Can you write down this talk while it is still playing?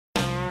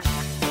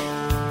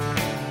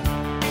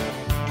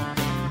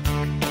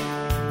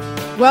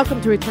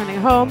Welcome to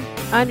Returning Home.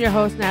 I'm your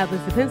host, Natalie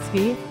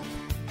Zapinski.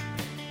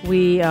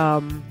 We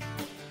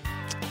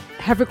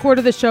have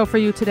recorded the show for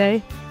you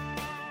today.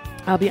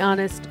 I'll be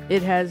honest,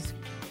 it has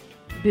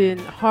been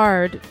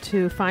hard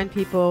to find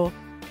people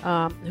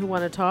who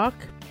want to talk,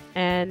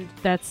 and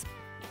that's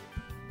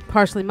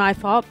partially my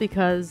fault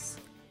because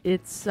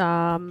it's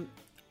all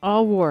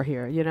war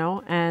here,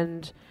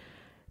 and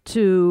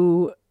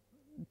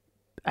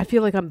I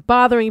feel like I'm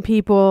bothering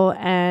people,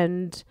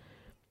 and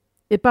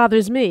it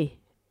bothers me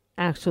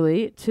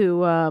actually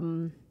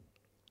to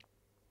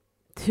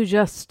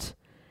just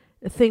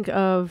think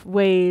of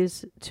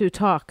ways to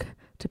talk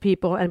to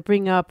people and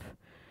bring up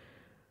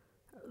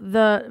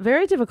the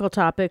very difficult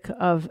topic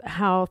of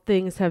how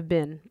things have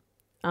been.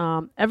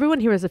 Everyone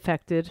here is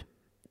affected.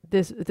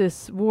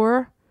 This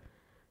war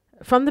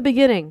from the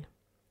beginning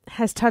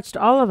has touched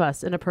all of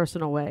us in a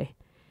personal way.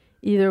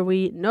 Either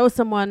we know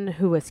someone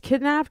who was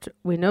kidnapped,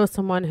 we know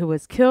someone who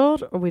was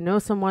killed, or we know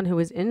someone who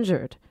was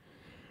injured.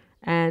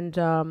 And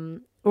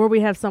or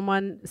we have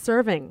someone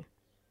serving,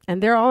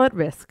 and they're all at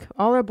risk.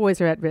 All our boys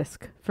are at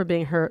risk for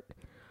being hurt,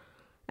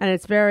 and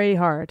it's very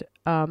hard.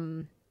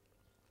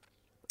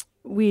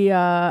 We,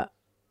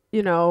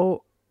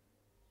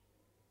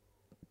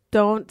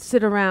 don't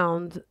sit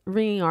around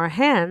wringing our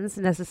hands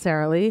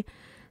necessarily.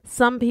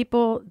 Some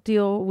people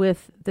deal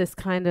with this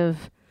kind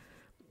of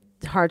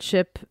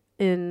hardship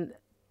in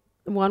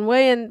one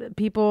way, and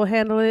people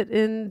handle it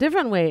in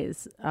different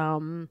ways.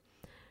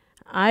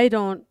 I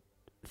don't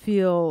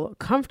feel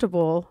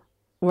comfortable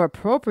or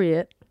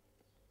appropriate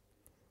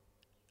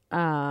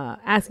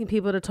asking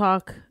people to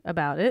talk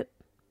about it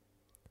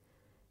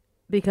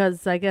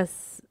because I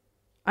guess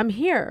I'm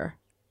here.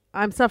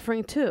 I'm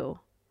suffering too.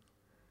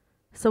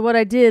 So what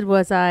I did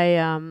was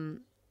I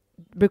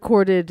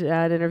recorded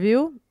an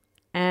interview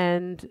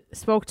and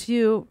spoke to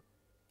you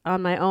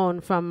on my own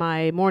from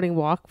my morning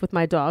walk with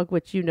my dog,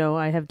 which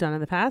I have done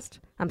in the past.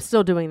 I'm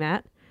still doing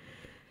that.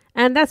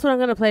 And that's what I'm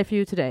going to play for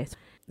you today.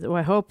 So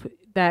I hope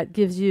that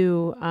gives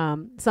you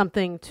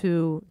something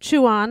to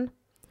chew on.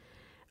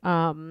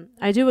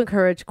 I do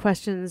encourage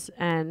questions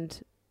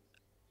and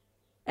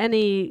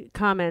any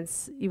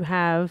comments you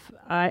have.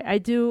 I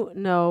do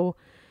know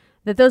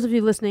that those of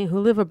you listening who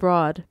live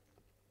abroad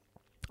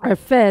are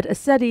fed a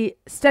steady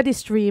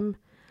stream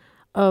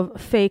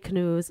of fake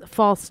news,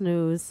 false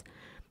news,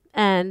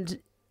 and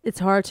it's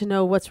hard to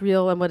know what's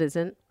real and what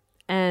isn't.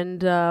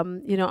 And,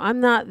 I'm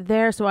not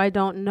there, so I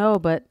don't know,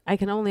 but I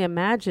can only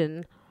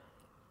imagine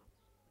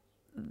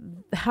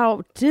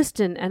how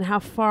distant and how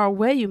far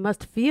away you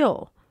must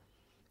feel.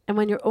 And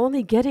when you're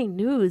only getting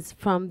news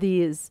from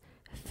these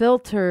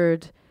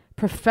filtered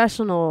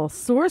professional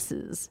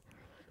sources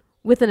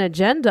with an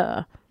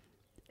agenda,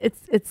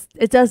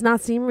 it does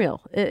not seem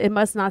real. It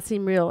must not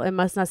seem real. It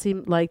must not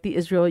seem like the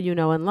Israel you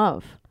know and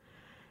love.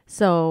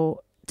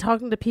 So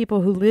talking to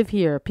people who live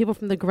here, people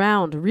from the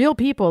ground, real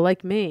people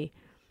like me,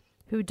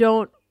 who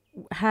don't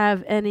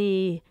have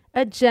any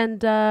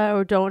agenda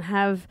or don't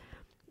have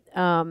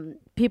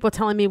people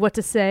telling me what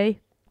to say,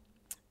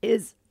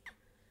 is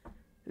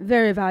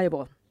very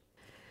valuable.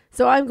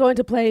 So I'm going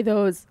to play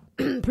those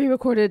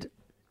pre-recorded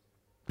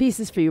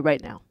pieces for you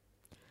right now.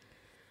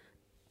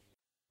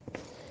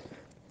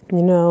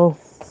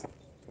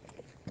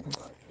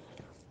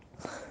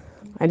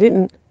 I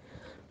didn't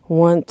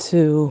want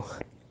to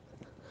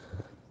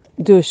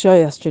do a show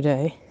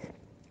yesterday,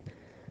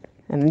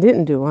 and I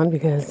didn't do one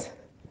because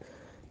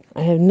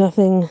I have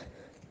nothing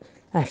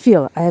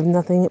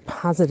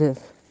positive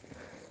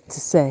to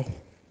say.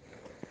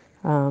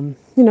 I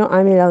made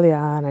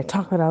Aliyah, and I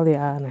talk about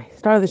Aliyah, and I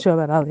started the show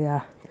about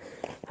Aliyah,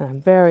 and I'm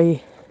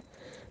very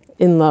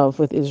in love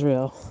with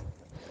Israel.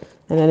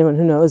 And anyone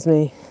who knows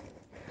me,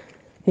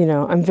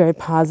 I'm very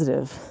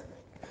positive.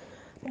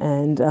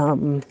 And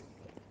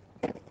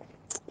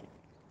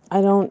I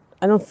don't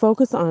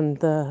focus on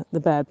the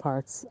bad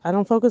parts. I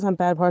don't focus on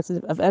bad parts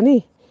of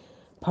any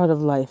part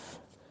of life.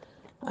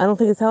 I don't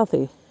think it's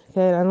healthy.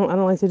 Okay, I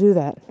don't like to do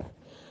that.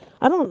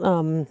 I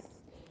don't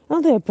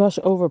think I brush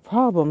over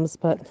problems,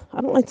 but I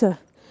don't like to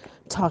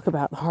talk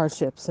about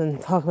hardships and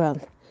talk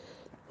about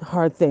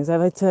hard things. I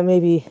like to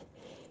maybe,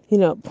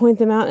 point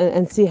them out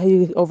and see how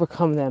you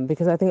overcome them,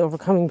 because I think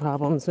overcoming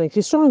problems makes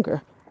you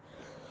stronger.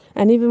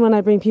 And even when I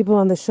bring people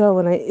on the show,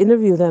 when I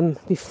interview them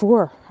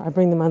before I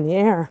bring them on the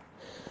air,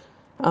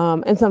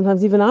 and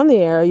sometimes even on the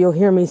air, you'll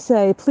hear me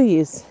say,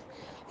 please,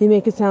 you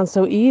make it sound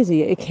so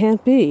easy. It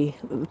can't be.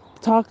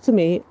 Talk to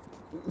me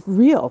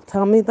real.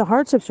 Tell me the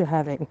hardships you're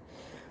having.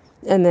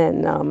 And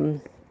then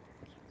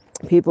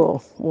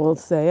people will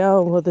say,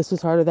 oh, well, this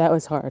was hard or that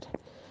was hard.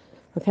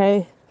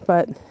 Okay?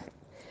 But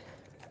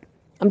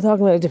I'm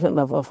talking about a different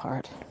level of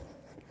hard.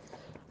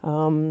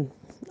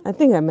 I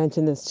think I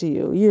mentioned this to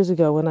you years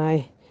ago when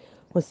I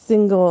was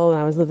single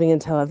and I was living in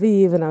Tel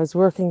Aviv and I was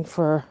working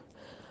for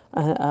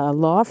a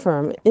law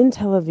firm in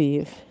Tel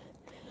Aviv.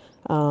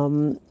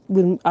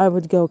 When I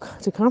would go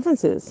to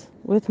conferences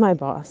with my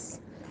boss,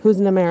 who's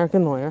an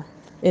American lawyer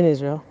in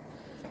Israel,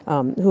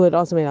 who had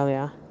also made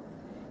Aliyah,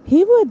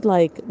 he would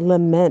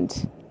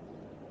lament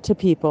to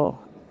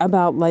people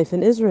about life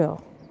in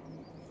Israel.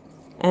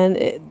 And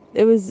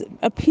it was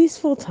a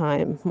peaceful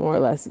time, more or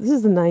less. This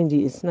is the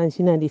 90s,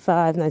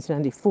 1995,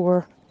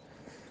 1994,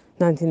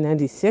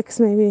 1996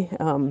 maybe.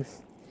 It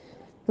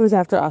was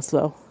after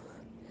Oslo.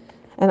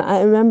 And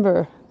I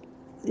remember,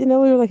 we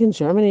were like in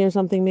Germany or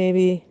something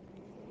maybe.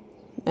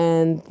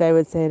 And they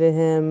would say to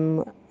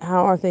him,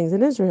 how are things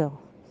in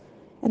Israel?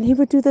 And he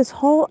would do this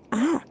whole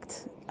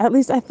act. At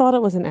least I thought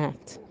it was an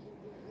act.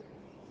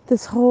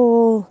 This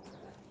whole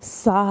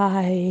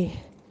sigh.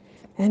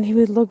 And he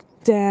would look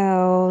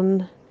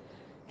down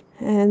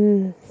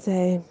and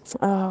say,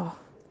 oh,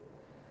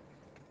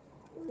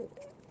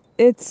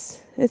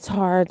 it's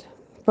hard,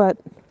 but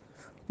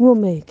we'll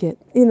make it.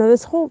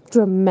 This whole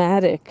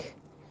dramatic,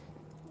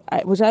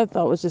 which I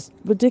thought was just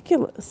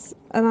ridiculous.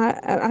 And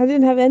I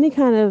didn't have any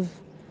kind of,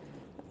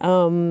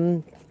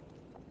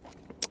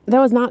 that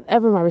was not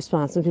ever my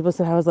response when people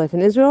said, how was life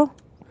in Israel?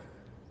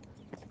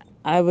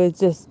 I would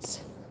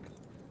just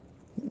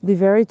be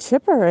very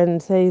chipper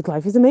and say,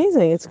 life is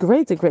amazing. It's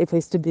great. It's a great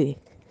place to be.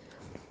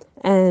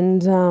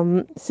 And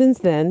since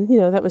then,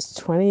 that was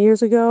 20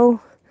 years ago.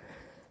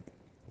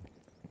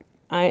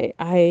 I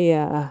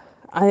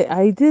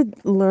did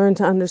learn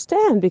to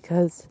understand,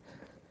 because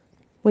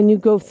when you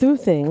go through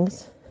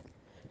things,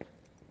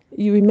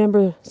 you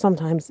remember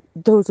sometimes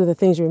those are the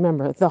things you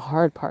remember, the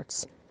hard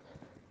parts.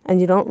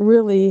 And you don't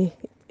really,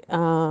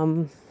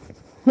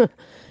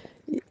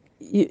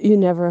 you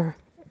never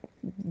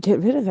get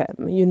rid of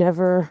them. You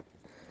never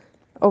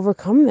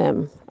overcome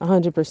them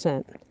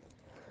 100%.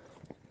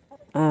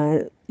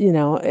 And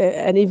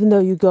even though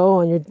you go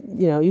on your,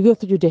 you go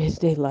through your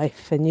day-to-day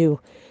life and you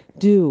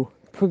do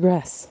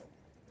progress,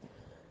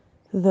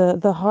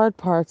 the hard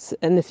parts,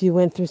 and if you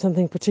went through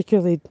something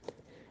particularly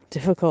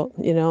difficult,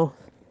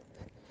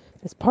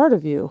 it's part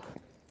of you.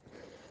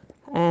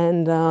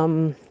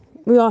 And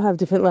we all have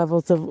different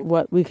levels of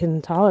what we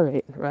can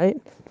tolerate, right?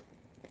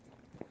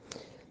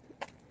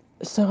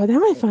 So now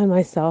I find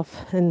myself,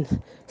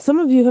 and some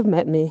of you have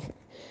met me,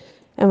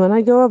 and when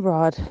I go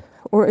abroad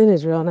or in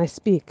Israel and I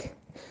speak,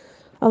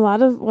 a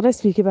lot of what I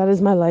speak about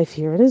is my life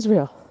here in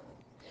Israel.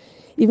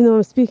 Even though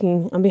I'm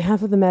speaking on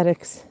behalf of the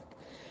medics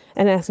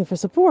and asking for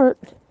support,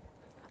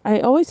 I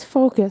always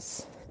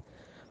focus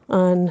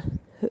on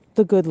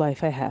the good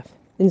life I have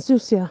in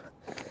Susia,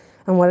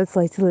 and what it's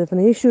like to live in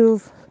a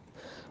yeshuv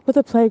with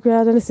a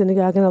playground and a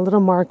synagogue and a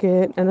little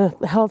market and a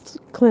health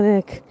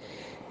clinic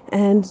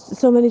and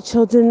so many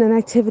children and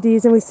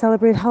activities, and we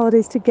celebrate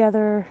holidays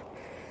together.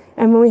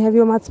 And when we have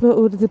Yom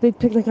Ha'atzmaut, it's a big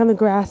picnic on the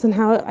grass, and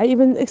how I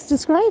even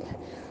describe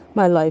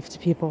my life to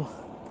people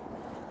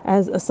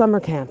as a summer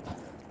camp.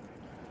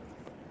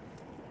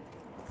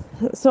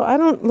 So I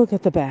don't look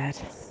at the bad.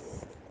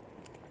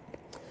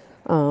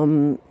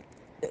 And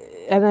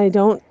I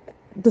don't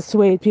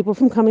dissuade people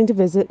from coming to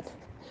visit.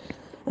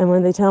 And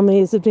when they tell me,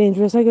 is it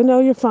dangerous? I go,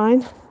 no, you're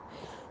fine.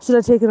 Should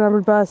I take an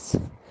armored bus?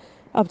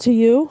 Up to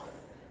you.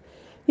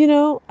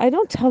 I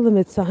don't tell them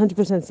it's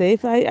 100%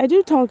 safe. I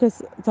do talk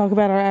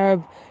about our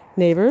Arab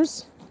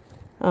neighbors,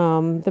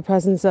 the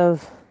presence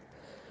of,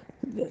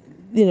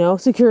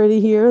 security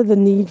here, the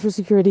need for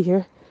security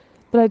here.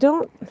 But I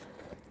don't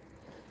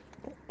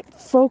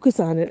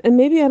focus on it. And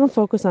maybe I don't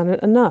focus on it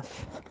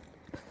enough.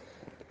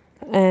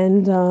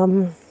 And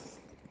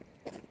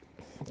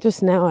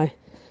just now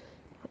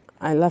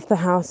I left the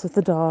house with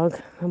the dog.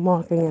 I'm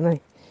walking and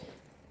I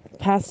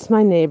passed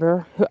my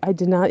neighbor, who I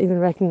did not even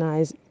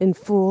recognize, in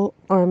full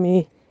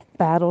army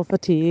battle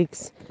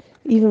fatigues,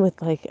 even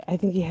with I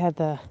think he had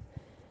the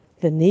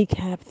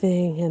kneecap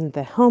thing and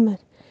the helmet,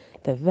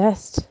 the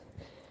vest.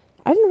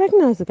 I didn't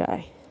recognize the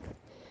guy.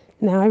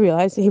 Now I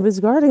realize he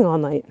was guarding all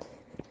night.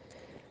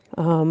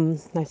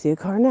 I see a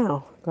car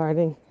now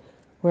guarding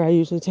where I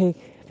usually take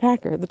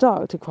Packer, the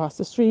dog, to cross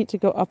the street to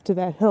go up to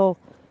that hill.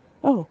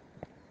 Oh,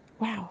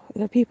 wow,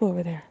 there are people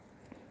over there.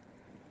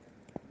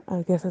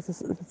 I guess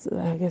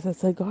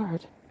that's a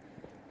guard.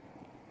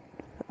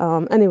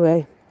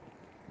 Anyway,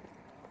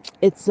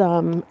 it's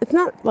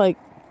not like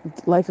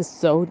life is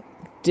so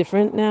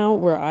different now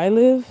where I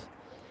live.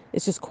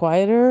 It's just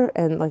quieter,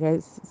 and like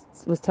I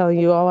was telling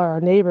you, all our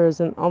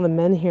neighbors and all the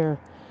men here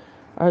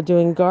are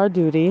doing guard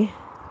duty.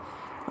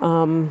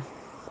 But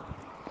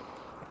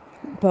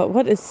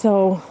what is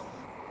so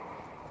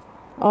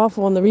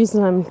awful, and the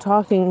reason I'm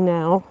talking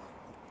now,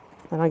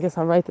 and I guess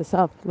I'll write this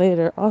up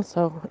later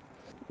also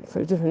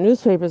for different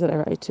newspapers that I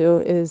write to,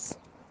 is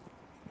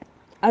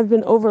I've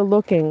been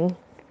overlooking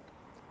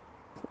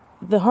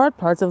the hard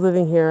parts of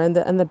living here and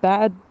the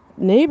bad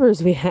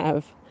neighbors we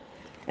have.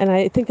 And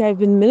I think I've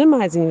been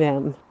minimizing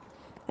them.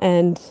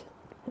 And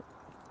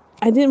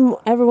I didn't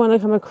ever want to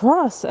come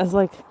across as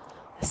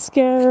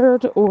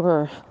scared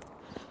or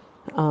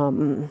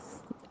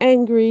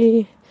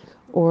angry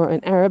or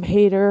an Arab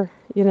hater,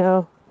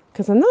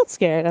 because I'm not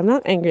scared. I'm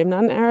not angry. I'm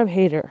not an Arab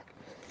hater.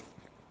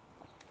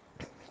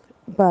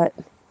 But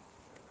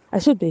I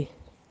should be.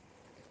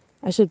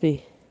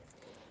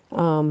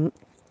 And,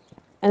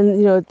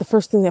 the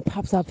first thing that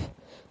pops up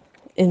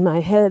in my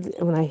head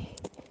when I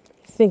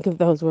think of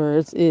those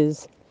words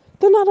is,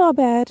 they're not all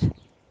bad.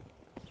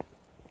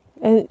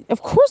 And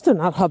of course they're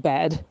not all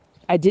bad.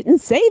 I didn't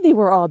say they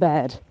were all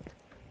bad.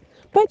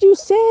 But you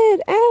said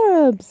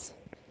Arabs.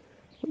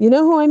 You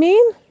know who I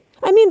mean?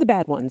 I mean the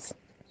bad ones.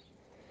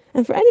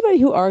 And for anybody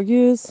who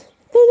argues,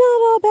 they're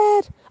not all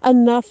bad.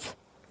 Enough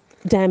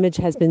damage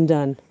has been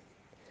done.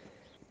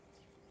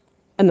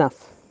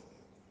 Enough.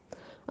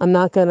 I'm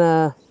not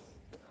gonna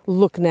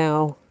look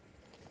now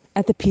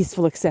at the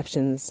peaceful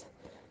exceptions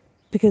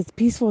because the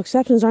peaceful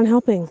exceptions aren't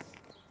helping.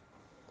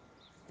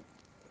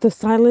 The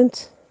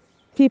silent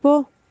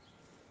people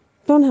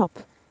don't help.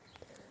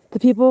 The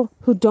people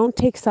who don't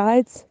take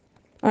sides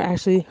are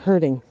actually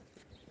hurting.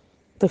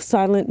 The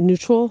silent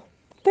neutral,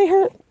 they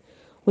hurt.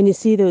 When you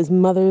see those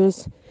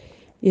mothers,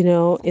 in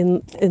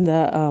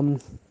the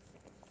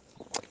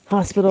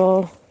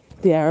hospital,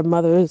 the Arab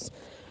mothers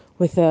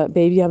with a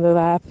baby on their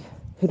lap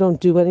who don't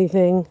do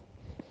anything,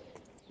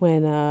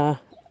 when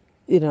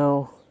you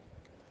know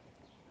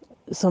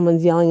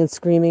someone's yelling and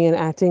screaming and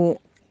acting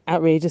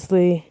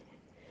outrageously,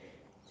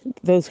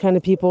 those kind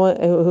of people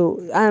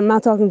who I'm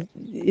not talking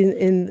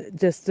in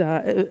just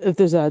if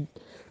there's a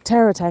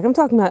terror attack. I'm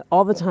talking about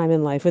all the time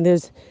in life when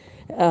there's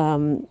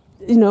when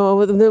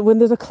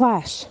there's a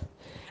clash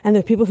and there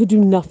are people who do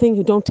nothing,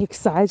 who don't take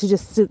sides, who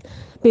just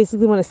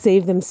basically want to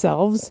save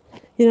themselves.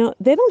 They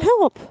don't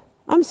help.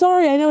 I'm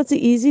sorry, I know it's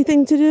the easy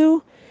thing to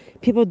do.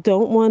 People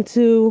don't want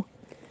to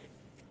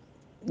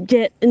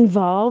get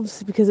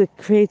involved because it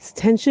creates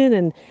tension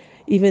and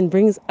even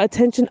brings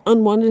attention,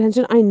 unwanted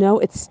attention. I know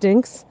it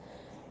stinks,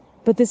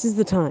 but this is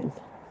the time.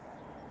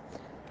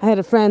 I had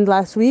a friend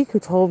last week who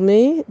told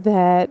me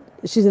that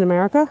she's in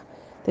America,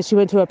 that she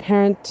went to a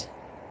parent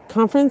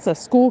conference, a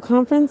school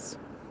conference,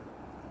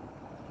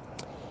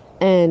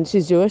 and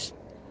she's Jewish,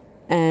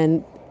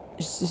 and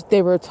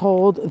they were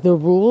told the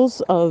rules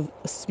of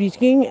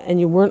speaking, and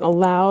you weren't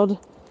allowed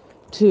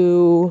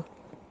to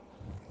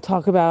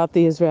talk about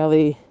the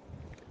Israeli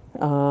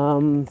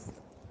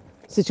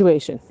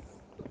situation,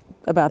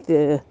 about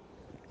the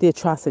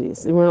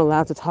atrocities. They weren't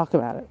allowed to talk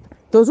about it.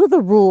 Those were the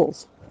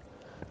rules.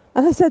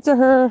 And I said to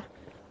her,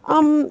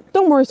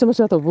 don't worry so much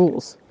about the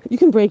rules. You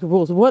can break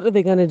rules. What are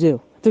they going to do?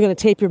 They're going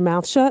to tape your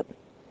mouth shut?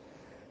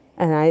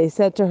 And I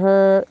said to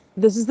her,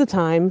 this is the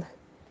time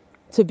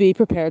to be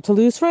prepared to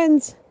lose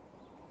friends.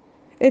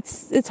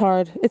 It's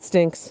hard. It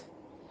stinks.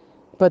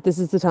 But this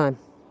is the time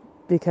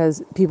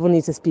because people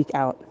need to speak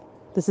out.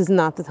 This is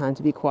not the time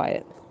to be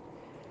quiet.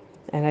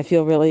 And I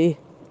feel really,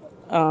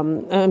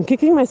 I'm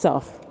kicking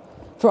myself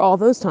for all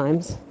those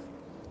times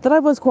that I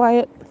was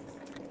quiet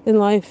in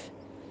life,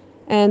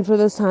 and for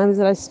those times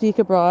that I speak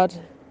abroad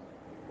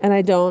and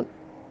I don't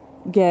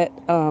get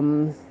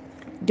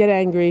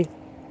angry.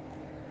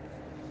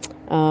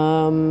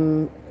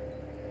 I'm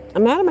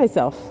mad at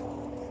myself.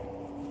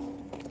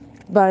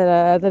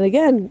 But then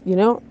again,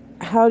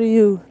 how do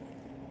you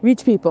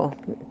reach people?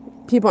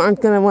 People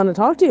aren't going to want to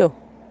talk to you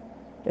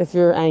if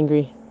you're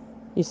angry.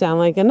 You sound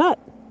like a nut.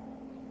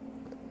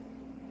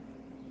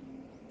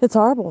 It's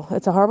horrible.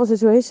 It's a horrible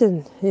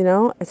situation.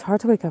 It's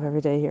hard to wake up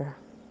every day here.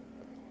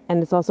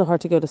 And it's also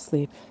hard to go to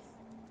sleep.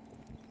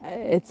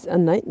 It's a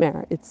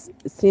nightmare. It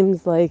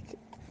seems like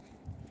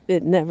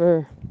it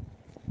never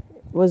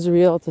was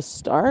real to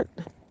start.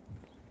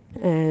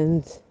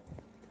 And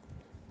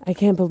I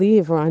can't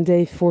believe we're on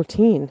day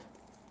 14.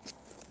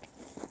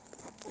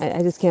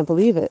 I just can't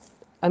believe it.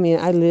 I mean,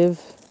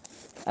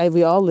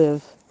 we all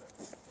live,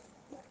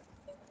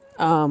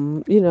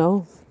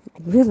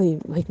 really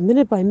like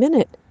minute by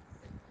minute.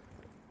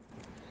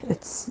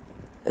 It's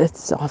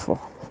awful.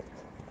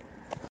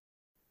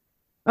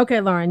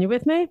 Okay, Lauren, you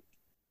with me?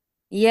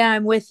 Yeah,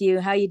 I'm with you.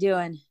 How you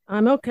doing?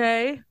 I'm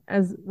okay,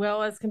 as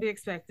well as can be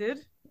expected.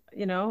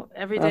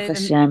 Every Baruch day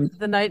Hashem.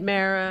 the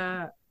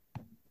nightmare,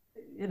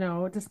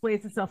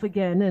 displays itself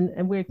again,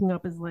 and waking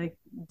up is like,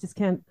 just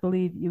can't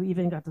believe you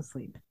even got to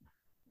sleep.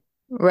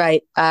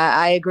 Right.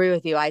 I agree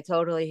with you. I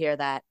totally hear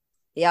that.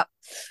 Yep.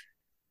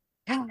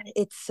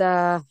 It's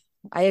I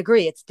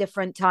agree. It's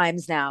different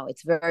times now.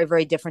 It's very,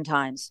 very different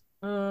times.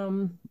 I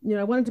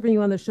wanted to bring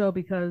you on the show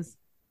because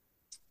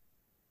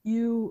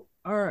you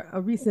are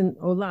a recent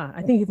Ola.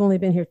 I think you've only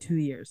been here 2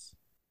 years.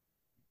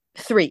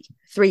 Three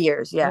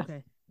years. Yeah.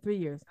 Okay, 3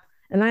 years.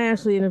 And I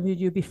actually interviewed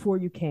you before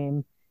you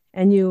came,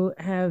 and you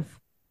have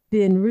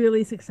been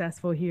really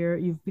successful here.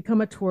 You've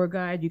become a tour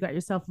guide. You got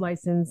yourself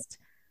licensed.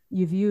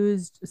 You've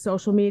used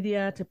social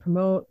media to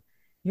promote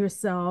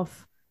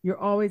yourself. You're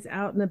always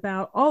out and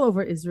about all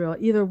over Israel,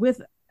 either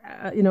with,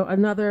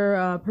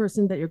 another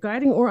person that you're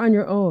guiding, or on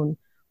your own,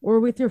 or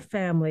with your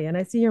family. And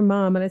I see your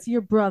mom, and I see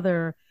your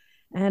brother,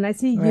 and I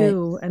see Right.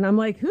 you, and I'm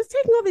like, who's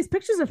taking all these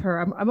pictures of her?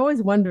 I'm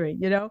always wondering,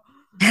 because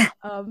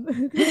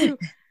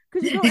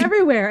you go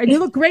everywhere and you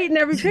look great in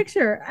every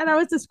picture. And I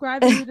was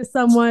describing you to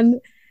someone.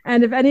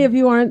 And if any of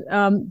you aren't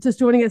just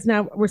joining us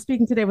now, we're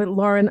speaking today with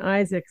Lauren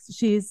Isaacs.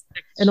 She's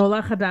an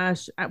Ola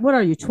Hadash. What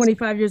are you,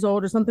 25 years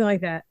old or something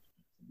like that?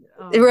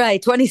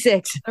 Right.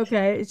 26.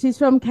 Okay. She's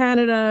from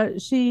Canada.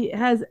 She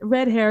has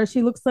red hair.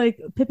 She looks like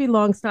Pippi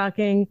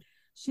Longstocking.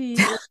 She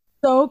is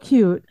so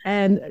cute.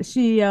 And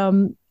she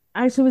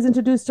I actually was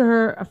introduced to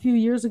her a few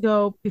years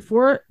ago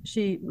before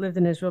she lived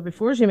in Israel,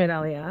 before she made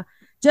Aliyah,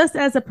 just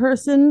as a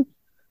person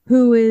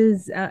who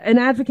is an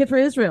advocate for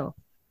Israel.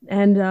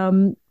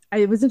 And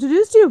I was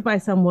introduced to you by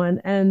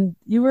someone, and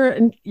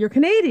you're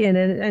Canadian,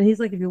 and he's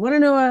like, if you want to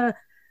know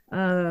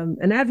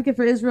an advocate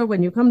for Israel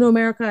when you come to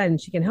America, and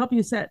she can help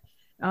you set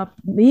up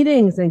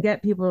meetings and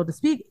get people to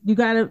speak, you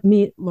got to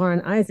meet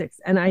Lauren Isaacs.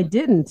 And I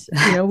didn't.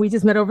 We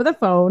just met over the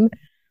phone,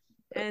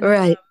 and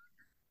Right.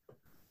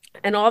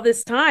 all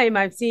this time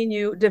I've seen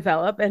you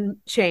develop and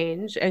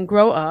change and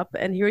grow up,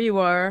 and here you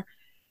are.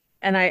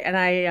 And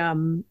I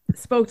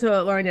spoke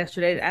to Lauren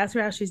yesterday to ask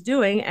her how she's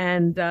doing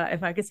and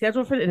if I could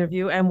schedule for an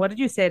interview. And what did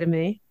you say to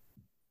me?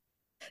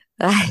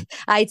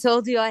 I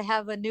told you I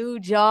have a new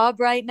job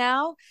right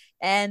now,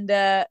 and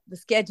the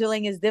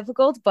scheduling is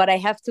difficult, but I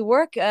have to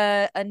work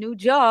a new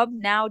job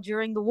now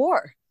during the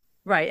war.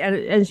 Right.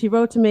 And she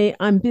wrote to me,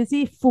 I'm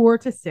busy 4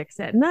 to 6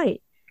 at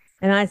night.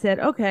 And I said,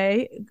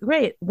 okay,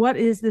 great. What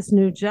is this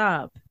new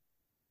job?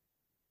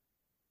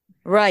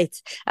 Right.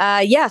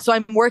 Yeah. So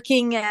I'm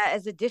working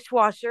as a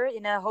dishwasher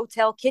in a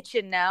hotel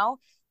kitchen now,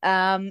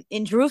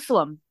 in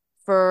Jerusalem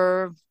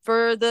for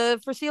the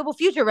foreseeable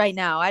future. Right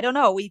now, I don't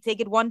know. We take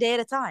it one day at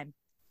a time.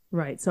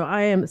 Right. So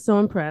I am so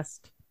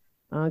impressed.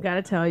 Got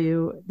to tell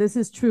you, this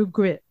is true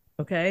grit.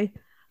 Okay.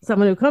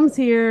 Someone who comes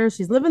here,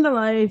 she's living the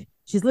life,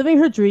 she's living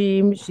her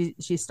dream.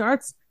 She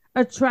starts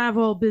a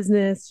travel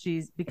business.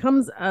 She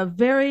becomes a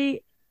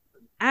very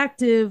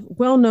active,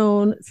 well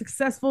known,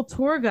 successful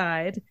tour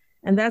guide.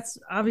 And that's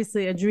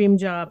obviously a dream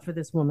job for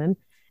this woman.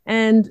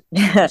 And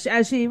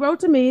as she wrote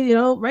to me,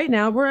 right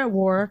now we're at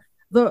war.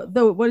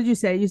 The what did you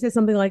say? You said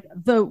something like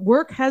the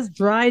work has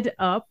dried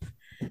up,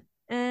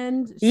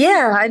 and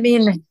Yeah, I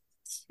mean,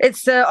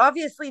 it's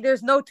obviously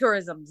there's no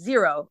tourism,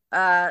 zero.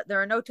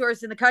 There are no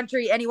tourists in the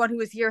country. Anyone who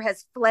is here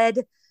has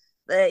fled.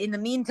 In the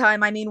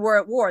meantime, I mean, we're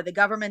at war. The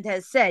government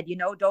has said,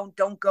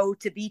 don't go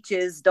to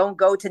beaches, don't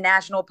go to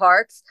national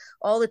parks.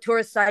 All the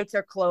tourist sites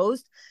are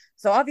closed.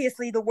 So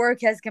obviously, the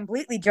work has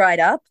completely dried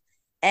up,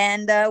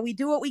 and we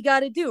do what we got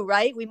to do,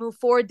 right? We move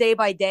forward day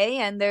by day,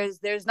 and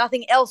there's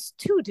nothing else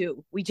to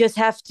do. We just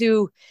have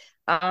to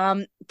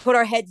put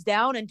our heads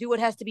down and do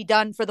what has to be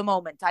done for the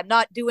moment. I'm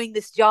not doing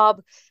this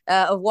job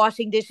of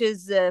washing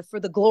dishes for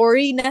the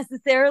glory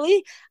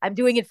necessarily. I'm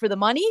doing it for the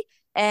money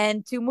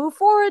and to move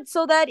forward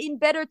so that in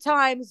better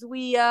times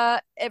we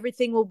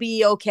everything will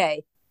be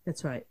okay.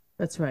 that's right.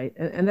 That's right.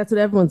 And that's what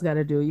everyone's got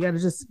to do. You got to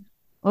just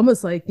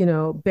almost like,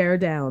 bear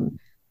down,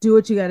 do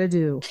what you got to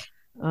do.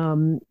 That's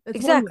one way.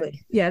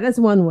 Exactly. Yeah, that's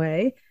one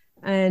way.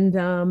 And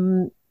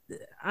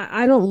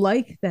I don't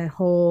like that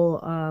whole,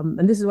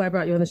 and this is why I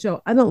brought you on the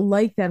show. I don't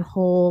like that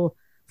whole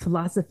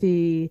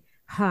philosophy,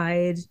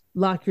 hide,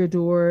 lock your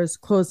doors,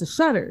 close the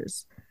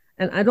shutters.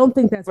 And I don't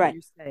think that's what Right.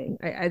 you're saying.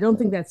 I don't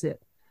think that's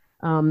it.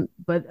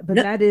 But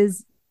No,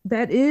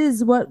 that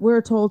is what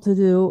we're told to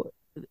do.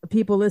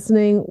 People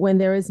listening, when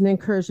there is an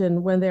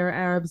incursion, when there are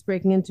Arabs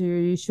breaking into your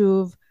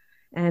yishuv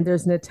and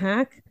there's an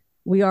attack,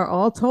 we are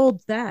all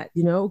told that,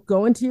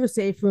 go into your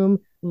safe room,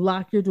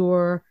 lock your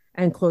door,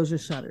 and close your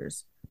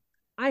shutters.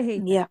 I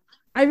hate that. yeah.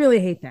 I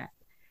really hate that.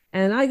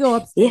 And I go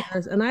Yeah.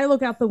 upstairs and I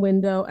look out the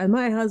window, and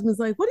my husband's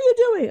like, what are you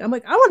doing? I'm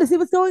like, I want to see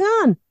what's going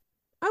on.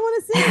 I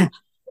want to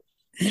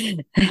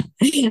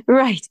see.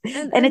 Right. And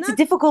And and it's a that's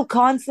difficult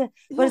concept,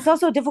 but yeah. it's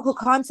also a difficult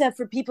concept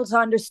for people to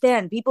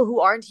understand. People who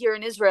aren't here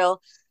in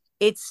Israel,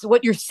 it's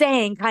what you're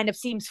saying kind of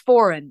seems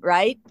foreign,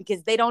 right?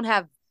 Because they don't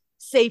have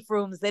safe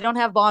rooms, they don't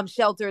have bomb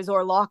shelters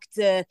or locked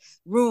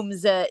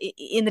rooms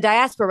in the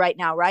diaspora right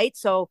now, right?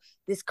 So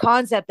this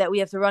concept that we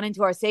have to run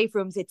into our safe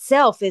rooms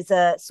itself is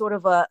a sort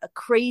of a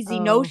crazy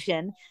Oh,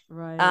 notion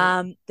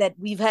right. that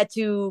we've had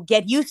to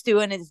get used to,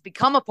 and it's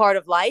become a part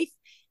of life.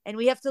 And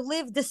we have to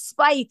live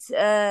despite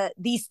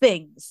these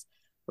things,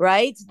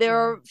 right?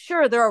 Yeah.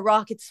 There are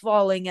rockets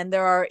falling, and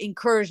there are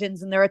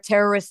incursions, and there are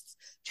terrorists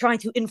trying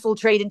to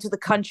infiltrate into the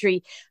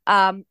country.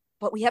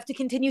 But we have to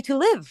continue to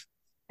live.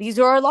 These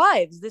are our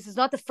lives. This is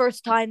not the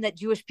first time that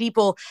Jewish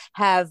people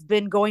have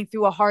been going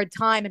through a hard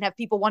time and have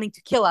people wanting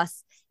to kill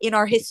us in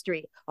our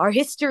history. Our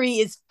history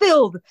is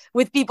filled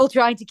with people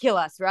trying to kill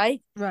us,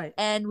 right? Right.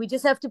 And we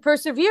just have to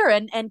persevere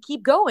and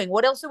keep going.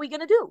 What else are we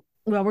going to do?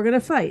 Well, we're gonna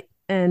fight.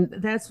 And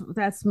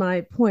that's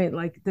my point.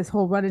 Like this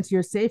whole run into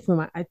your safe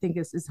room, I think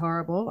is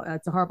horrible.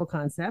 It's a horrible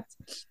concept.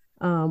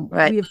 We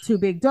Right. have two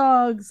big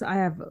dogs. We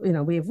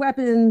have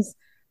weapons.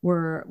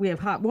 We have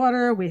hot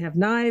water. We have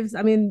knives.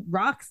 I mean,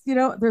 rocks.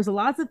 There's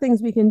lots of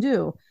things we can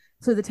do.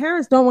 So the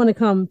terrorists don't want to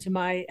come to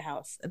my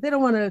house. They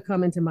don't want to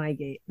come into my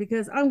gate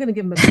because I'm going to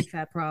give them a big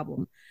fat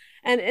problem.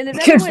 And if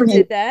Good for everyone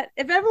you.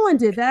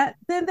 did that,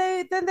 then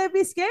they'd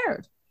be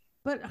scared.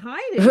 But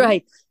hiding,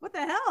 Right. what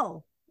the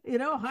hell?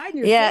 Hide in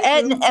your Yeah.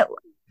 safe room.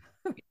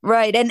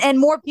 Right. And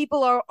more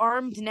people are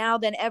armed now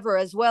than ever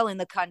as well in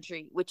the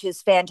country, which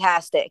is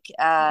fantastic.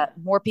 Yeah,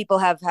 More people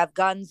have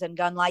guns and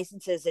gun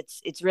licenses.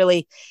 It's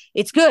really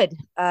it's good.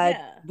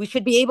 yeah, We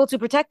should be able to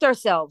protect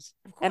ourselves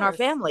of and our course.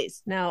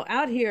 families. Now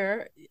out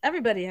here,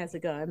 everybody has a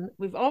gun.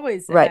 We've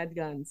always Right. had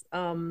guns.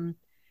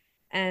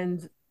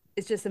 And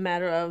It's just a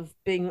matter of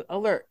being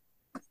alert.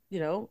 You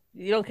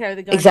don't carry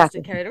the gun just to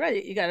Exactly. carry it around.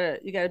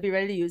 You gotta be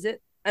ready to use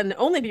it, and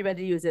only be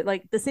ready to use it.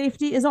 Like the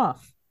safety is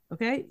off.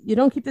 Okay, you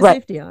don't keep the Right.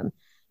 safety on.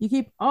 You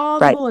keep all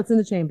the Right. bullets in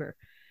the chamber,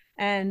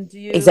 and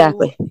you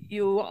Exactly.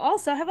 you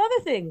also have other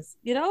things.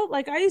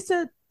 Like I used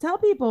to tell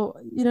people,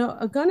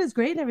 a gun is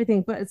great and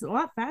everything, but it's a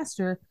lot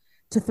faster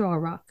to throw a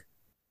rock.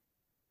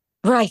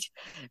 Right,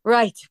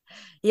 right.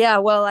 Yeah,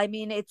 well, I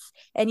mean,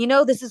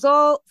 and this is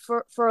all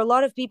for a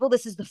lot of people.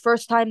 This is the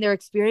first time they're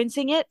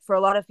experiencing it. For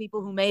a lot of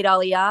people who made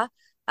Aliyah,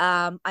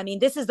 I mean,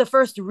 this is the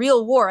first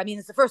real war. I mean,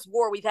 it's the first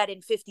war we've had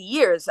in 50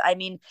 years. I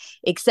mean,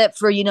 except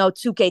for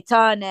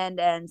Tukeitan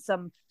and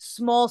some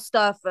small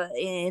stuff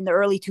in the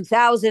early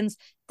 2000s.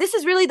 This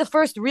is really the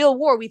first real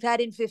war we've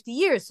had in 50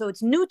 years. So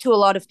it's new to a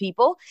lot of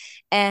people,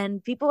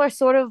 and people are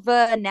sort of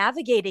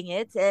navigating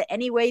it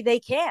any way they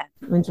can.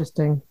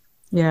 Interesting.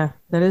 Yeah,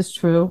 that is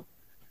true.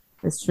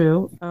 It's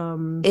true.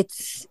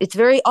 It's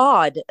very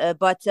odd,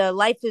 but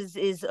life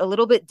is a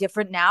little bit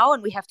different now,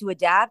 and we have to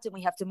adapt, and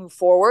we have to move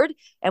forward,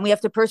 and we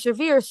have to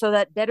persevere so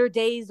that better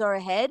days are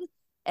ahead,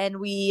 and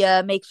we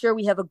make sure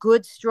we have a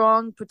good,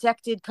 strong,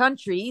 protected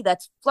country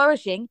that's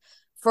flourishing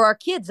for our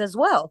kids as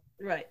well.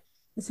 Right.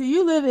 So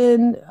you live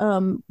in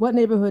what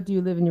neighborhood do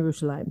you live in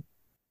Jerusalem?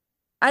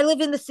 I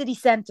live in the city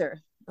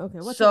center. Okay,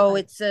 what's it So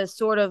like? it's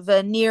sort of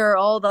near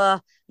all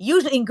the,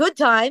 usually in good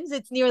times,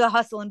 it's near the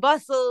hustle and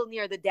bustle,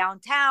 near the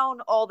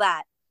downtown, all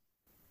that.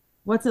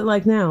 What's it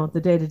like now,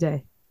 the day to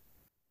day?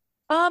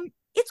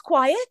 It's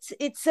quiet.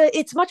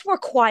 It's much more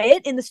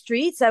quiet in the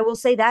streets. I will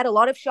say that a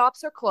lot of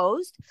shops are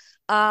closed.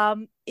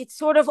 It's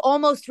sort of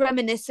almost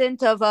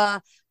reminiscent of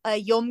a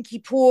Yom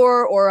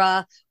Kippur or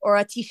a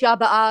Tisha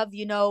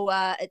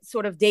B'av. It's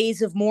sort of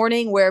days of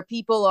mourning where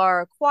people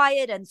are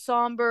quiet and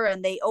somber,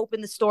 and they open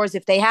the stores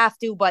if they have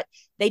to, but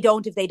they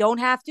don't if they don't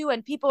have to.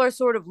 And people are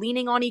sort of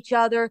leaning on each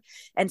other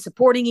and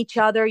supporting each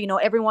other.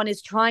 Everyone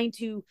is trying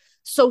to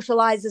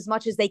socialize as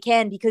much as they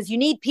can because you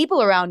need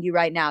people around you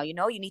right now. You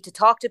need to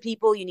talk to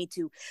people, you need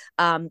to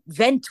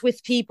vent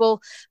with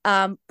people,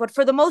 but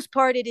for the most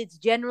part it is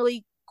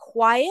generally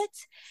quiet,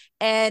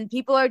 and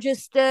people are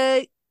just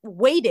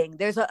waiting.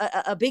 There's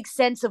a big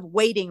sense of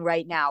waiting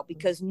right now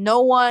because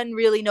no one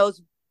really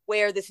knows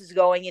where this is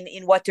going,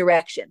 in what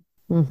direction.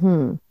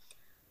 Mm-hmm.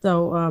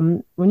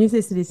 So when you say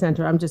city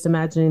center, I'm just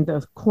imagining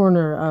the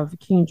corner of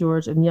King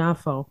George and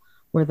Yafo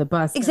where the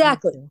bus goes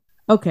Exactly. to.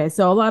 Okay,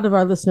 so a lot of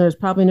our listeners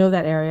probably know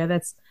that area.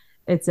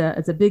 It's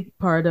a big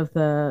part of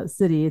the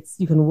city.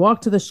 You can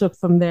walk to the shuk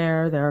from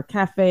there. There are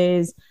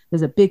cafes.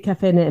 There's a big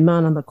cafe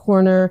Ne'eman on the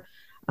corner.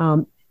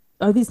 Um,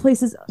 are these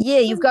places Yeah,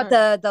 you've open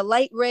got or the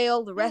light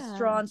rail, the yeah,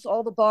 restaurants,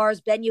 all the bars,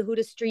 Ben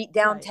Yehuda Street right.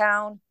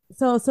 downtown.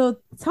 So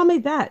tell me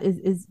that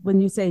is when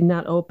you say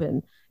not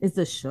open, is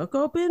the shuk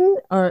open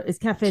or is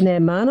Cafe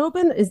Ne'eman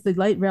open? Is the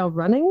light rail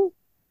running?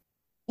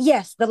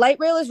 Yes, the light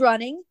rail is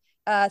running.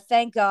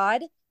 Thank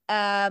God.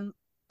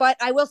 But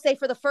I will say,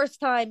 for the first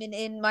time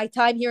in my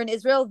time here in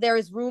Israel, there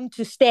is room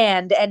to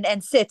stand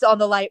and sit on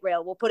the light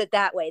rail. We'll put it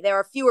that way. There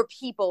are fewer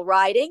people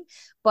riding,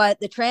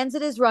 but the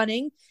transit is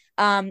running.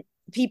 Um,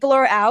 People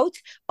are out.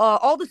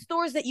 All the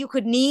stores that you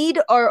could need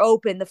are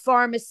open. The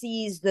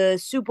pharmacies, the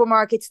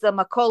supermarkets, the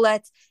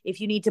makolet. If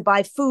you need to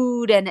buy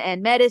food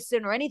and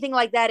medicine or anything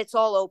like that, it's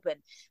all open.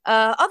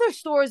 Other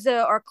stores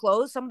are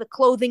closed. Some of the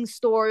clothing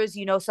stores,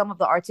 some of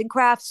the arts and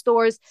crafts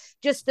stores,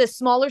 just the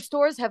smaller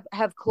stores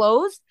have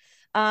closed.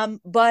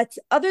 But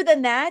other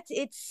than that,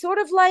 it's sort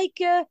of like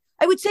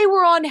I would say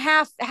we're on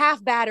half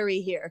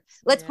battery here.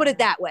 Let's put it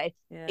Yeah, that way.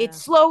 It's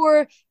yeah,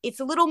 slower. It's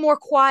a little more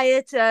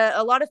quiet.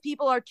 A lot of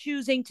people are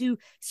choosing to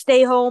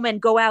stay home and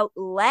go out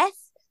less,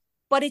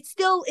 but it's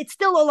still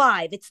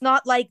alive. It's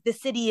not like the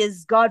city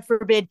is, God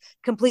forbid,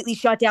 completely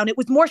shut down. It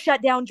was more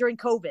shut down during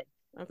COVID.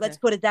 Let's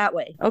okay, put it that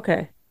way.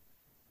 okay,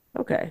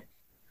 okay.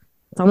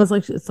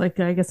 It's like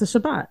I guess a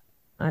Shabbat.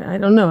 I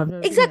don't know. I've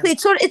never been Exactly.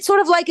 there. It's sort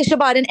of like a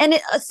Shabbat, and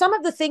some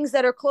of the things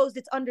that are closed,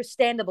 it's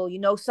understandable.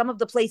 Some of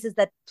the places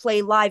that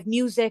play live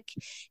music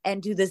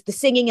and do the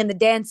singing and the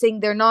dancing,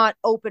 they're not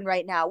open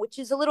right now, which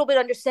is a little bit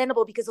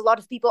understandable because a lot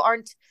of people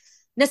aren't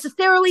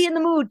necessarily in the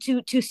mood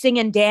to sing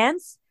and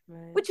dance,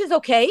 Right, which is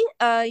okay.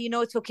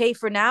 It's okay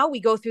for now. We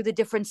go through the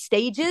different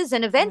stages,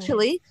 and right,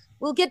 eventually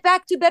we'll get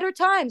back to better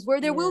times where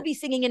there will yeah, be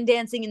singing and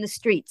dancing in the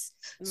streets.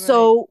 right,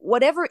 So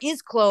whatever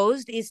is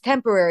closed is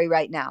temporary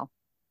right now.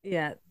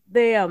 yeah.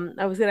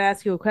 I was gonna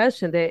ask you a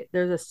question.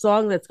 There's a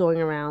song that's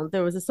going around.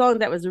 There was a song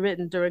that was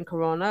written during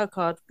Corona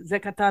called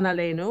Zekatan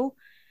Aleinu,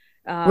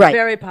 Right.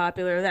 very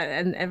popular.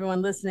 And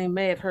everyone listening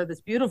may have heard this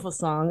beautiful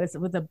song. It's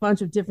with a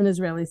bunch of different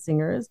Israeli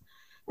singers,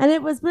 and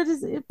it was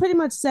pretty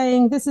much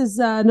saying this is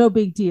no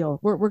big deal.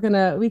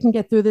 We can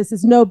get through this.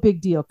 It's no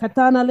big deal.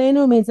 Katan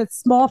Aleinu means it's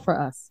small for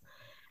us,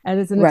 and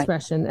it's an Right.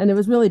 expression, and it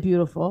was really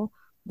beautiful.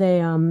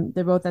 They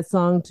wrote that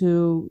song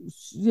to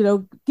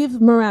give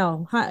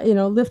morale,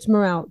 lift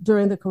morale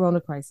during the Corona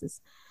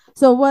crisis.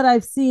 So what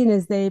I've seen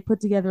is they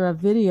put together a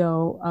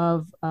video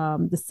of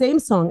the same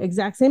song,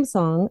 exact same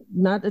song,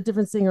 not a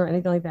different singer or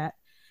anything like that,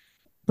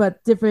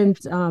 but different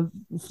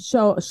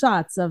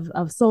shots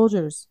of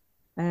soldiers.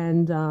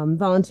 and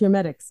volunteer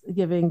medics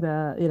giving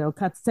the,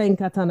 saying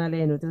katan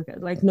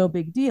alenu, like no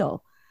big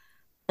deal.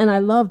 And I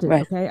loved it.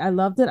 Right. Okay, I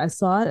loved it. I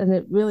saw it, and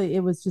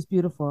it was just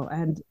beautiful.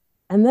 And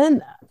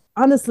then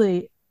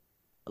honestly,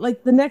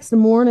 like the next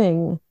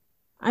morning,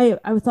 I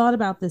thought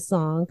about this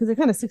song because it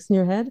kind of sticks in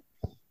your head,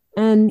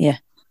 and Yeah.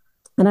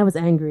 and I was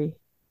angry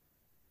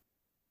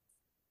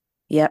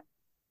Yep.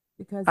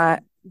 because I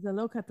the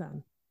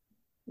lokatan,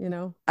 you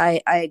know.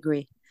 I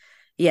agree.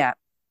 Yeah.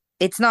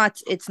 It's not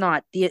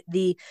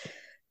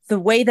the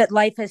way that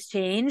life has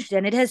changed,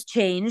 and it has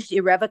changed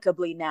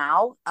irrevocably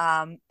now,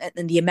 and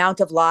the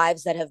amount of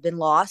lives that have been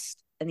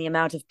lost, and the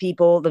amount of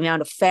people, the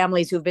amount of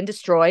families who have been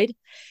destroyed,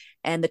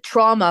 and the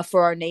trauma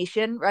for our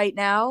nation right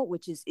now,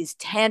 which is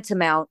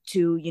tantamount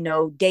to,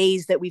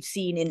 days that we've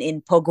seen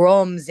in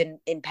pogroms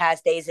in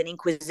past days, and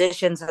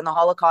inquisitions and the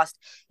Holocaust.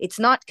 It's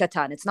not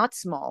katan, it's not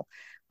small.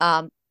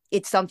 um,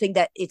 it's something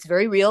that it's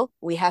very real.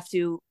 We have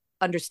to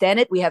understand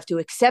it, we have to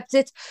accept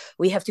it,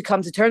 we have to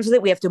come to terms with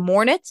it, we have to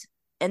mourn it,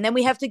 and then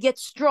we have to get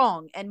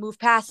strong and move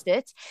past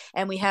it,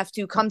 and we have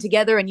to come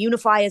together and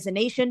unify as a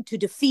nation to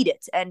defeat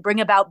it and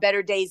bring about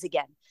better days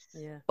again.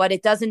 Yeah. But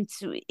it doesn't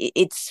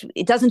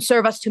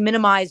serve us to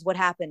minimize what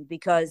happened,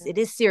 because Yeah. it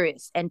is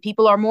serious and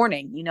people are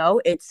mourning.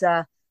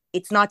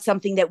 It's not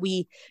something that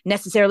we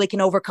necessarily can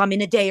overcome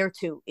in a day or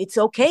two. It's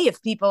okay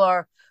if people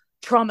are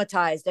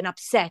traumatized and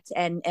upset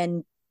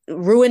and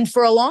ruined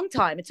for a long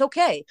time. It's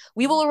okay.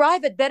 We will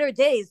arrive at better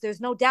days. There's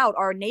no doubt.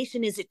 Our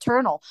nation is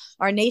eternal.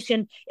 Our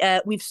nation,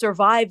 we've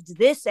survived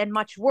this and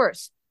much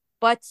worse.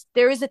 But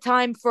there is a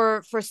time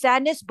for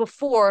sadness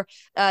before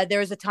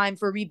there is a time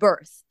for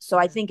rebirth. So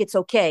I Yeah. think it's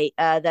okay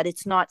that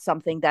it's not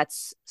something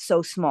that's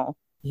so small.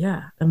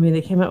 Yeah. I mean,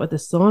 they came out with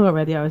this song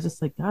already. I was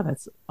just like, God,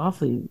 that's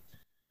awfully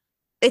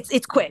It's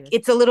quick. serious.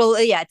 It's a little,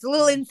 yeah, it's a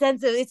little Yeah.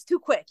 insensitive. It's too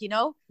quick.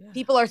 Yeah.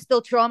 People are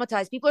still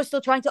traumatized. People are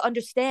still trying to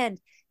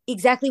understand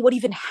exactly what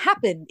even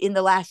happened in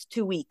the last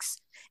 2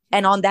 weeks,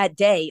 and on that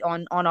day,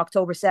 on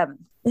October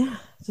 7th. Yeah.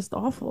 It's just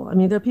awful. I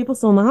mean, there are people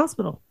still in the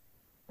hospital,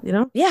 you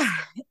know? Yeah,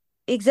 Just,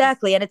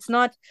 exactly. And it's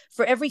not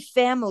for every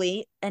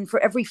family and for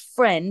every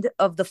friend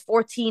of the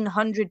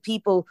 1,400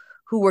 people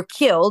who were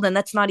killed, and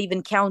that's not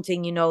even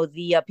counting,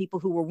 the people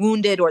who were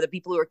wounded or the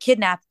people who were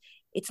kidnapped.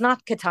 It's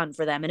not Catan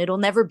for them, and it'll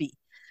never be.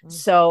 mm,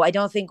 So I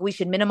don't think we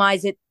should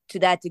minimize it to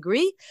that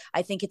degree.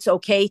 I think it's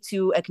okay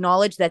to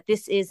acknowledge that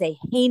this is a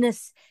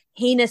heinous,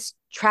 heinous,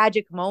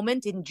 tragic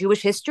moment in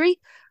Jewish history.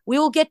 We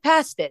will get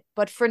past it.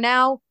 But for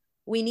now,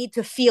 we need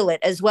to feel it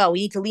as well.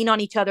 We need to lean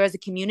on each other as a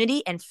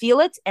community and feel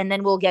it, and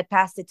then we'll get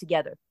past it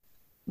together.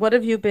 What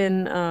have you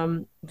been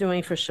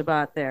doing for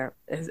Shabbat there?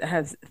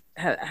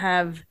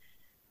 Have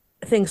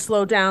things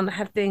slowed down?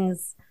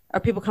 Are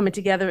people coming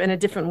together in a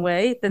different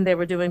way than they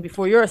were doing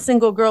before? You're a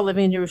single girl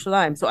living in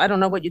Jerusalem, so I don't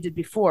know what you did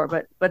before,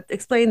 but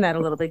explain that a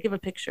little bit. Give a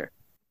picture.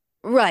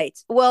 Right.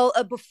 Well,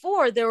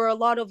 before there were a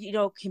lot of,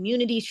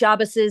 community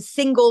Shabbases,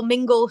 single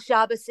mingle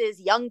Shabbases,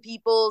 young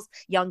peoples,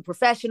 young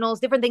professionals,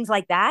 different things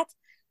like that.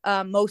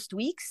 Most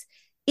weeks,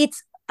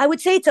 I would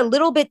say it's a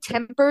little bit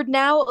tempered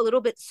now, a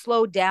little bit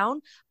slowed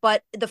down.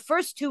 But the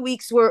first 2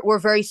 weeks were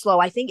very slow.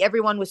 I think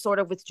everyone was sort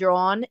of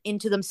withdrawn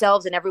into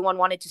themselves, and everyone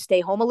wanted to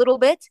stay home a little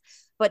bit.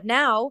 But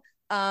now,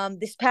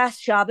 this past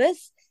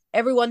Shabbos,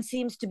 everyone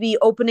seems to be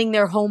opening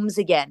their homes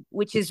again,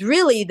 which is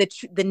really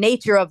the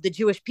nature of the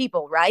Jewish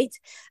people, right?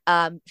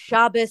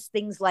 Shabbos,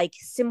 things like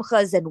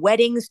simchas and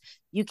weddings,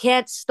 you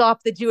can't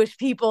stop the Jewish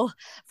people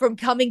from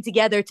coming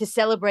together to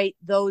celebrate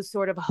those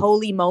sort of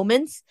holy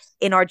moments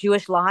in our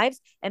Jewish lives.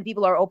 And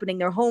people are opening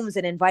their homes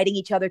and inviting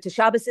each other to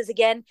Shabboses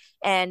again.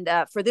 And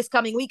for this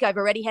coming week, I've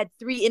already had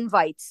 3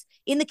 invites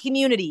in the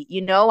community.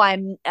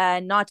 I'm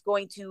not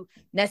going to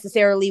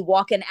necessarily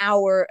walk an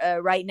hour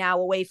right now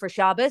away for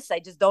Shabbos. I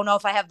just don't know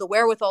if I have the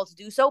wherewithal to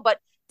do so. But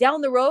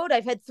down the road,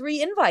 I've had 3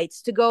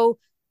 invites to go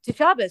to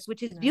Shabbos,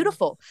 which is nice.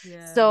 beautiful.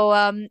 Yeah.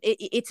 So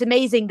it's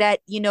amazing that,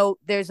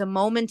 there's a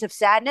moment of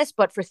sadness,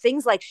 but for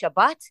things like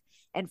Shabbat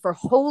and for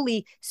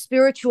holy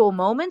spiritual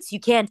moments, you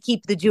can't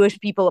keep the Jewish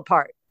people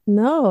apart.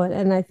 No,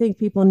 and I think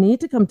people need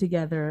to come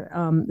together,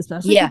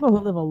 especially Yeah. people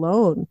who live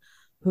alone,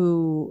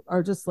 who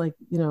are just like,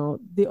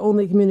 the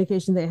only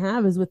communication they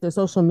have is with their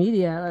social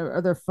media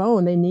or their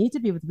phone. They need to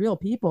be with real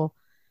people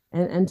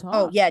and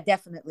Oh, talk. yeah,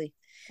 definitely.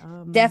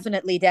 Um,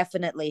 Definitely,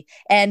 definitely.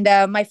 And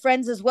my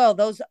friends as well,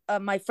 those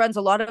my friends,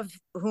 a lot of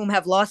whom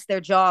have lost their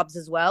jobs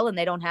as well, and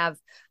they don't have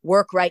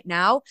work right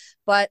now.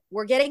 But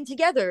we're getting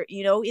together,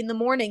 in the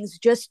mornings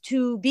just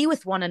to be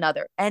with one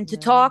another and to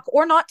yeah, talk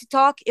or not to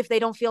talk if they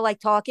don't feel like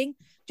talking,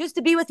 just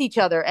to be with each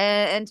other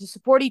and to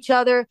support each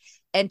other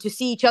and to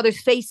see each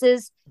other's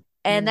faces.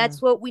 And yeah,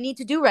 that's what we need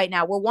to do right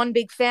now. We're one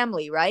big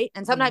family, right?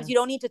 And sometimes you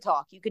don't yes. need to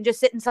talk. You can just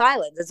sit in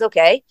silence. It's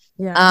okay.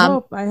 Yeah,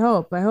 Um, I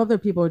hope that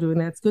people are doing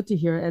that. It's good to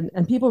hear.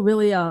 And people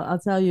really, I'll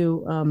tell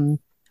you,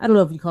 I don't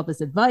know if you call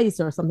this advice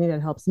or something that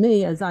helps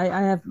me, as I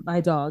have my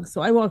dog.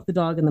 So I walk the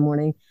dog in the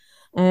morning,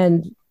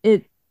 and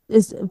it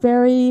is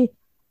very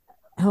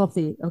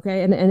healthy.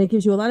 Okay. And it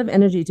gives you a lot of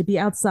energy to be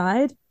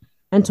outside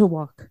and to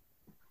walk.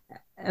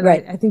 And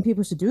right. I think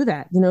people should do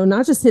that,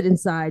 not just sit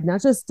inside,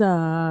 not just,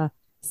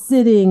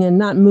 sitting and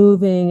not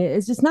moving.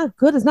 It's just not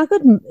good. It's not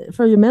good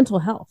for your mental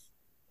health.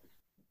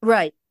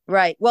 Right,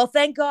 right. Well,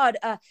 thank God.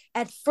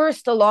 At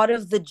first, a lot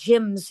of the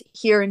gyms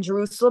here in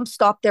Jerusalem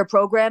stopped their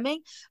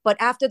programming, but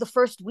after the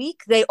first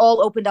week, they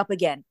all opened up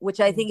again, which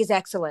I Yeah. think is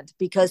excellent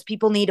because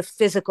people need a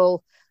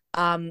physical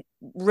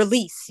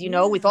release, with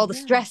Yeah, all the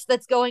yeah, stress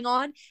that's going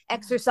on. yeah.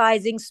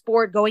 Exercising,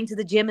 sport, going to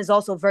the gym is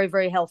also very,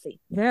 very healthy.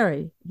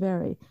 Very,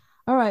 very.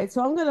 All right,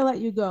 so I'm going to let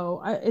you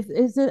go.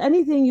 Is there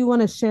anything you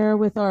want to share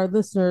with our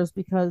listeners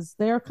because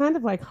they are kind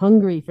of like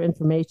hungry for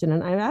information,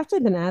 and I've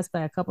actually been asked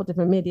by a couple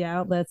different media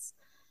outlets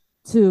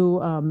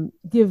to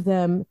give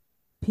them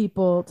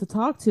people to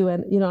talk to,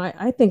 and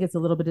I think it's a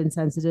little bit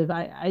insensitive.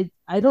 I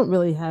don't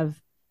really have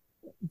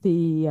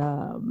the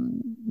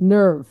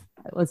nerve,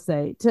 let's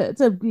say,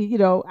 to be,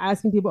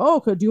 asking people, oh,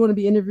 do you want to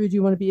be interviewed? Do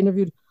you want to be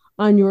interviewed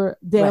on your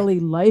Right,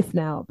 daily life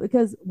now?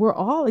 Because we're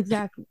all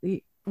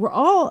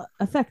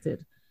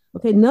affected.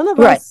 Okay, none of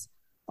right. us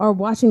are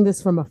watching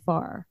this from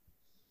afar.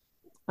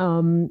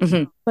 Um,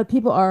 Hmm. but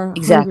people are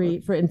Exactly.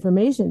 hungry for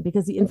information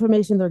because the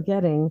information they're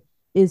getting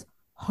is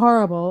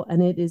horrible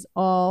and it is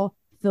all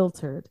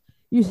filtered.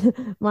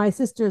 My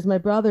sisters, my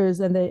brothers,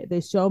 and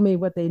they show me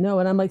what they know,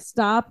 and I'm like,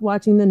 stop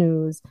watching the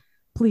news,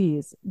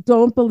 please.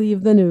 Don't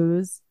believe the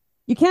news.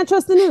 You can't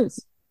trust the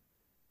news.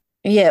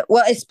 Yeah,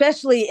 well,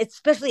 especially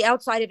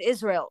outside of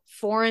Israel,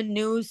 foreign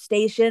news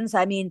stations.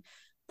 I mean,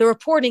 the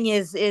reporting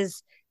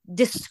is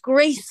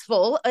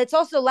disgraceful. It's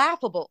also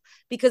laughable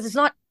because it's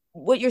not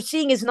what you're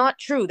seeing is not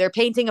true. They're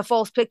painting a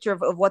false picture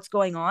of what's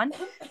going on.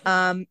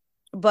 Um,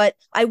 but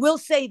I will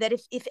say that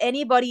if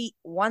anybody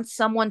wants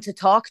someone to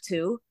talk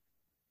to,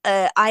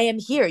 I am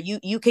here.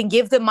 You can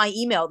give them my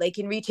email. They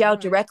can reach All out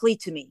right, directly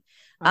to me.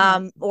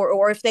 all right,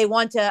 Or if they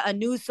want a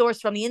news source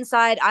from the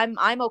inside,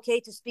 I'm okay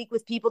to speak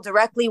with people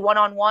directly, one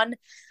on one.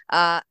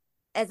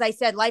 As I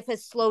said, life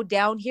has slowed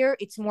down here.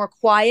 It's more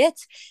quiet.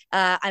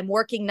 I'm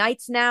working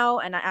nights now,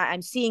 and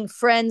I'm seeing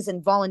friends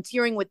and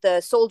volunteering with the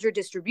soldier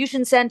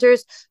distribution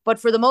centers. But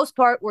for the most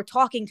part, we're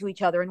talking to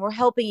each other and we're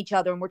helping each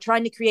other, and we're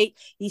trying to create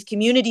these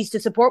communities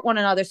to support one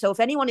another. So if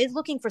anyone is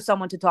looking for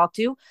someone to talk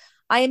to,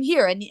 I am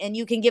here, and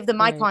you can give them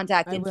my great.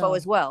 contact I info will.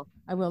 as well.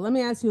 I will. Let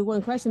me ask you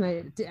one question.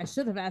 I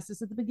should have asked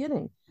this at the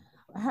beginning.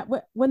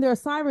 When there are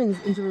sirens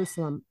in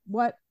Jerusalem,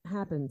 what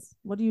happens?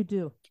 What do you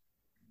do?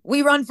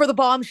 We run for the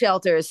bomb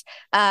shelters.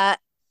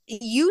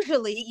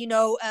 Usually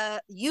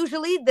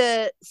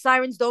the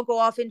sirens don't go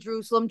off in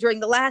Jerusalem during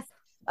the last,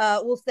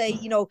 we'll say,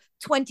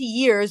 20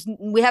 years.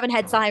 We haven't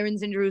had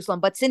sirens in Jerusalem,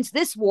 but since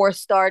this war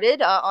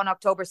started on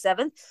October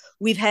 7th,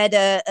 we've had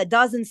a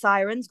dozen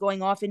sirens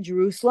going off in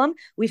Jerusalem.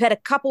 We've had a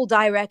couple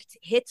direct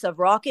hits of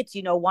rockets.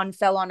 One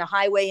fell on a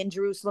highway in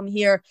Jerusalem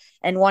here,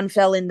 and one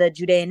fell in the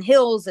Judean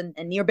hills and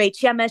near Beit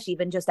Shemesh,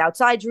 even just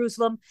outside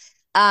Jerusalem.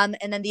 And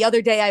then the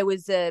other day, I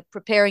was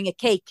preparing a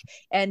cake,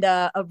 and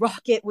a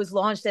rocket was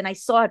launched, and I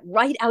saw it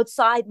right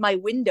outside my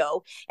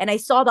window, and I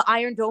saw the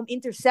Iron Dome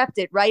intercept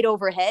it right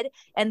overhead,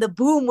 and the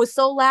boom was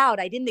so loud,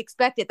 I didn't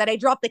expect it, that I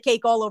dropped the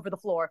cake all over the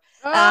floor.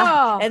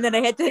 Oh, And then I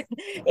had to,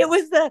 it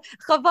was the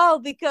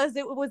chaval because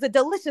it was a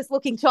delicious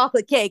looking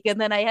chocolate cake, and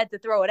then I had to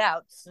throw it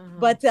out. Uh-huh.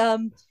 But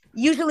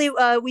usually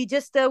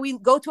we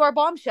go to our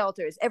bomb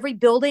shelters. Every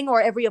building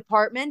or every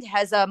apartment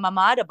has a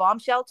mamad, a bomb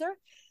shelter,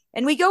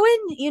 and we go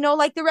in,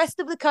 like the rest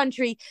of the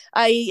country.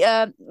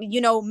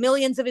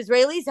 Millions of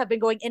Israelis have been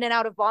going in and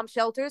out of bomb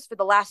shelters for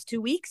the last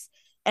 2 weeks,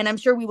 and I'm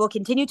sure we will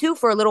continue to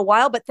for a little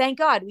while. But thank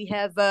God we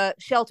have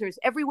shelters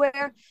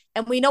everywhere,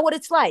 and we know what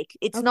it's like.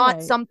 It's not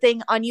Okay.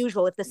 something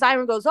unusual. If the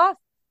siren goes off,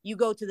 you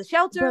go to the But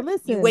shelter,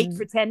 you wait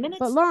for listen, 10 but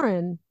minutes.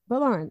 Lauren,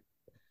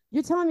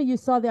 you're telling me you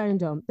saw the Iron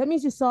Dome. That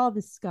means you saw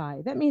the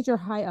sky. That means you're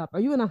high up. Are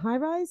you in a high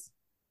rise?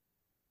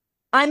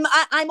 I'm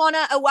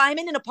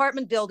in an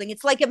apartment building.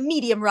 It's like a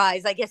medium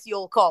rise, I guess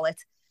you'll call it.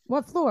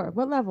 What floor?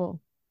 What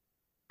level?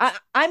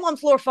 I'm on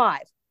floor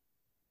 5.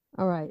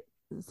 All right.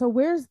 So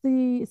where's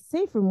the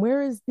safe room?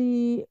 Where is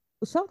the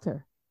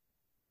shelter?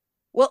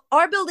 Well,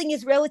 our building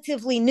is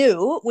relatively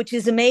new, which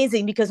is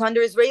amazing because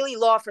under Israeli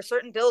law, for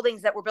certain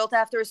buildings that were built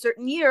after a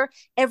certain year,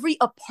 every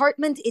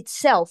apartment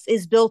itself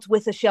is built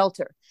with a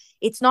shelter.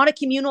 It's not a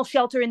communal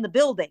shelter in the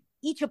building.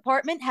 Each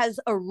apartment has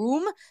a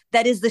room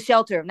that is the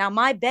shelter. Now,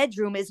 my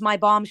bedroom is my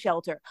bomb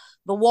shelter.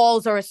 The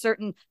walls are a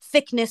certain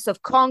thickness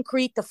of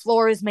concrete. The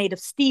floor is made of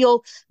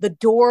steel. The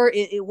door,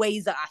 it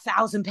weighs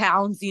 1,000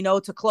 pounds,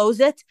 to close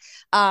it.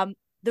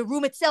 The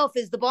room itself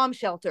is the bomb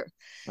shelter.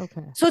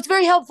 Okay. So it's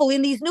very helpful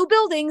in these new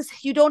buildings.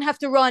 You don't have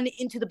to run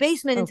into the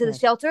basement, into the Okay.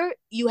 shelter.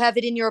 You have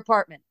it in your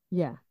apartment.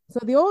 Yeah. So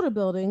the older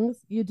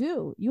buildings, you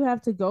do. You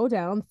have to go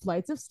down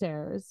flights of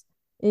stairs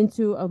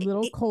into a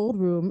little It, cold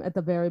room at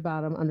the very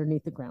bottom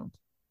underneath the ground.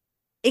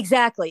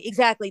 Exactly,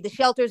 exactly. The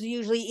shelters are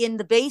usually in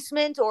the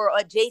basement or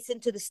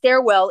adjacent to the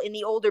stairwell in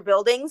the older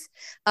buildings.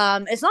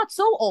 It's not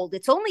so old.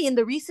 It's only in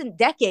the recent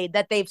decade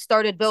that they've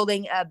started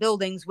building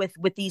buildings with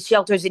these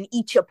shelters in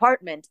each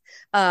apartment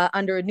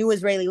under a new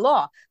Israeli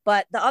law.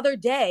 But the other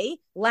day,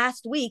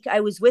 last week, I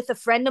was with a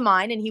friend of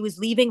mine, and he was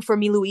leaving for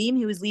Miluim.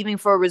 He was leaving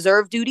for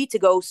reserve duty to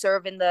go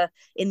serve in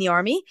the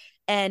army,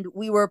 and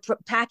we were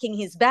packing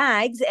his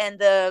bags, and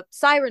the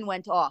siren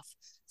went off.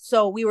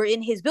 So we were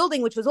in his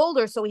building, which was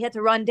older. So we had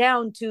to run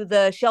down to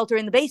the shelter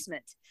in the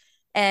basement.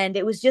 And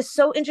it was just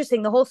so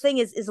interesting. The whole thing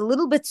is a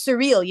little bit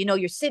surreal. You know,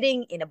 you're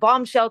sitting in a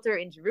bomb shelter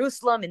in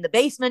Jerusalem in the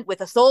basement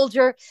with a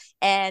soldier,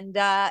 and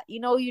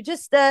you're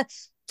just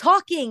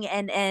talking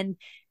and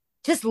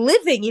just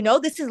living.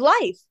 This is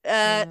life.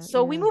 Yeah,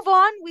 So we yeah. move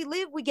on, we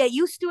live, we get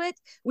used to it,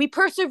 we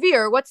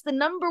persevere. What's the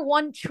number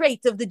one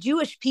trait of the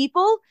Jewish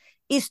people?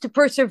 Is to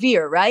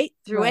persevere, right?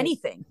 Through Right.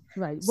 anything.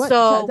 Right.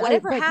 So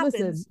whatever But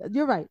listen, happens,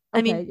 you're right.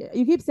 I mean, Okay.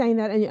 You keep saying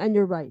that, and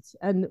you're right.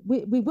 And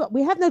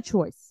we have no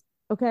choice.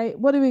 Okay.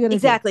 What are we going to do?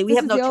 exactly, we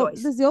have no choice.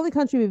 This is the only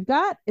country we've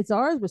got. It's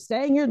ours. We're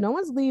staying here. No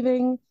one's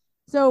leaving.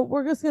 So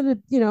we're just going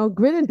to,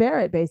 grin and bear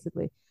it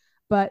basically.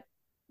 But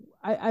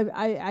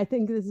I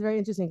think this is very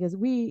interesting because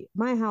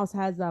my house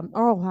has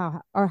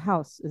our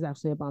house is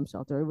actually a bomb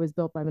shelter. It was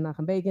built by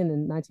Menachem Begin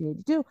in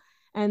 1982,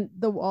 and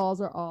the walls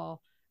are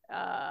all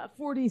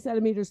 40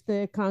 centimeters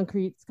thick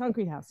concrete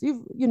house.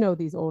 You know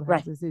these old Right.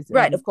 houses. These,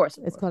 Right. Of course.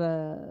 Of it's course. called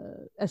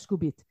a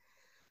eshkubit.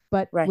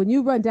 But Right. when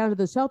you run down to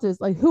the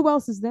shelters, like who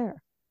else is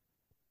there?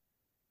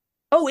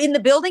 Oh, in the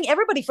building,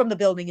 everybody from the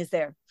building is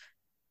there.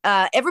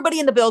 Everybody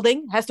in the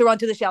building has to run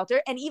to the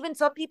shelter, and even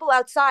some people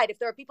outside. If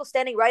there are people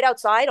standing right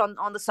outside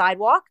on the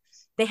sidewalk,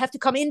 they have to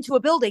come into a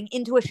building,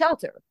 into a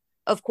shelter.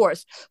 Of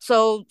course.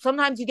 So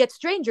sometimes you get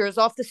strangers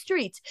off the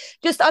streets.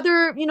 Just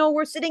other,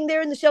 we're sitting there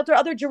in the shelter.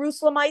 Other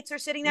Jerusalemites are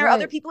sitting there.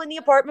 Other Right. people in the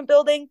apartment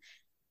building.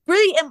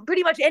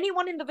 Pretty much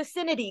anyone in the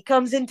vicinity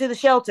comes into the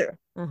shelter.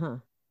 Uh-huh.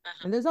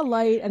 And there's a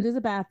light and there's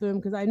a bathroom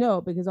because I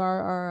know because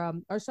our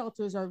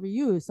shelters are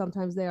reused.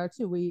 Sometimes they are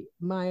too.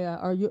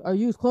 Our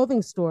used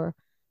clothing store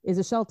is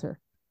a shelter,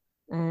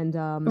 and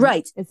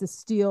Right. it's a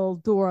steel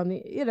door on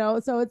the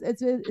So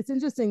it's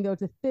interesting though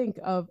to think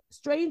of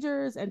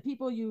strangers and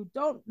people you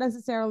don't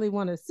necessarily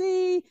want to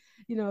see.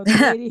 The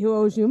lady who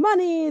owes you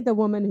money, the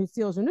woman who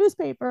steals your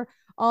newspaper.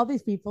 All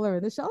these people are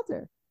in the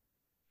shelter.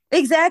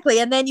 Exactly.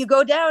 And then you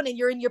go down and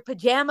you're in your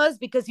pajamas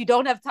because you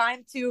don't have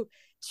time to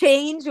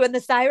change when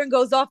the siren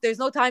goes off. There's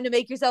no time to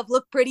make yourself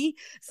look pretty.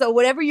 So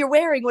whatever you're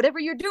wearing, whatever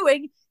you're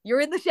doing, you're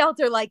in the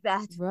shelter like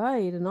that.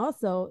 Right. And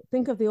also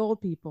think of the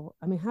old people.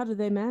 I mean, how do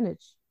they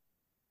manage?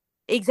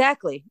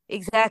 Exactly.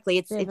 Exactly.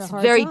 It's They have a it's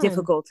hard very time.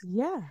 difficult.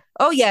 Yeah.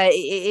 Oh yeah,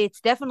 it's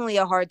definitely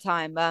a hard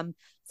time.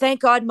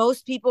 Thank God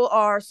most people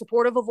are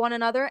supportive of one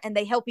another and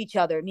they help each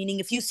other. Meaning,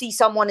 if you see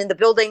someone in the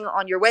building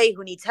on your way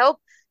who needs help,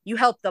 you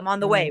help them on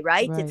the way.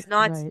 Right. Right? Right. It's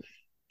not Right.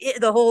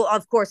 the whole.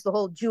 Of course, the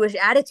whole Jewish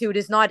attitude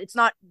is not. It's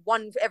not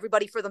one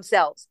everybody for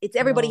themselves. It's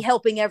everybody No.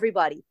 helping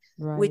everybody.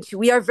 Right. Which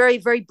we are very,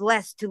 very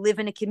blessed to live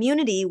in a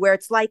community where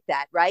it's like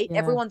that. Right? Yeah.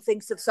 Everyone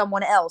thinks of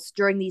someone else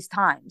during these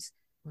times.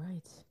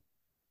 Right.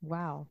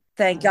 Wow.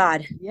 Thank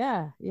God.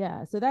 Yeah.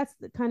 Yeah. So that's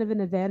kind of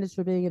an advantage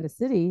for being in a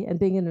city and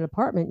being in an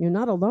apartment. You're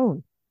not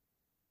alone.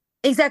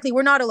 Exactly.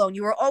 We're not alone.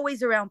 You are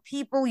always around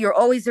people. You're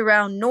always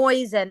around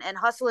noise and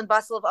hustle and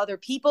bustle of other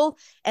people.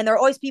 And there are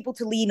always people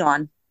to lean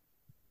on.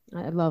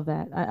 I love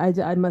that.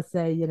 I must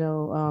say,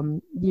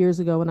 years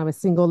ago when I was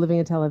single living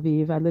in Tel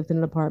Aviv, I lived in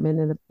an apartment,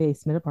 in a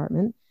basement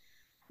apartment.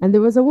 And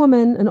there was a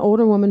woman, an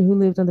older woman who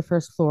lived on the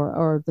first floor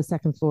or the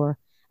second floor.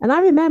 And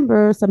I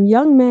remember some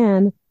young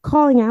man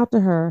calling out to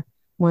her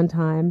one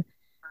time.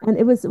 And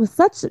it was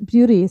such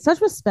beauty,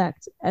 such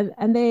respect.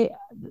 And they,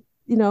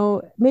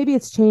 maybe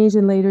it's changed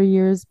in later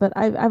years, but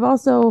I've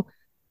also,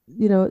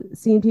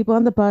 seen people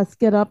on the bus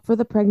get up for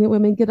the pregnant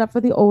women, get up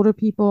for the older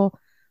people.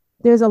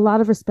 There's a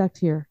lot of respect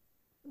here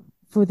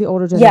for the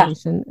older Yeah.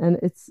 generation. And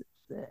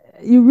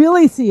you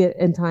really see it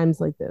in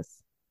times like this.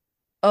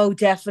 Oh,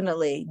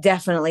 definitely.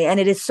 Definitely. And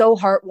it is so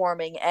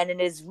heartwarming and it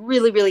is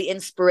really, really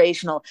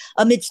inspirational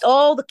amidst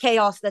all the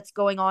chaos that's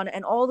going on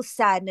and all the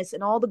sadness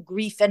and all the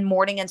grief and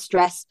mourning and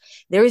stress.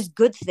 There is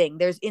good thing.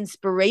 There's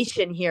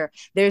inspiration here.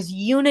 There's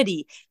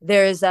unity.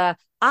 There's a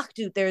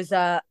achdut. There's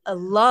a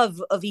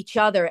love of each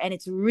other. And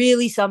it's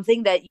really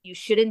something that you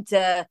shouldn't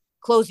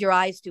close your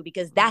eyes to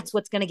because that's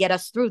what's going to get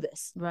us through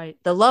this. Right.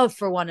 The love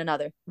for one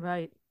another.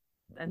 Right.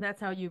 And that's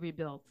how you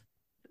rebuild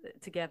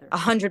together.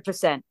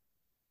 100%.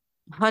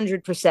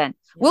 100%.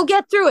 We'll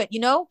get through it,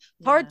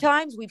 hard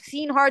times. We've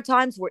seen hard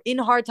times. We're in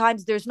hard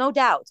times. There's no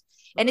doubt.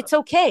 And it's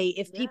okay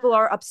if people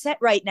are upset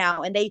right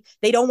now and they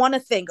don't want to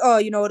think, oh,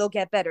 it'll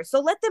get better. So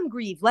let them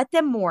grieve, let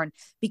them mourn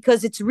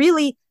because it's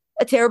really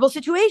a terrible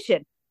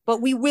situation.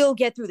 But we will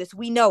get through this.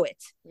 We know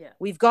it. Yeah.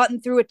 We've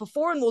gotten through it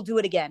before and we'll do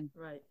it again.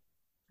 Right.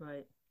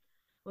 Right.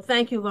 Well,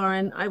 thank you,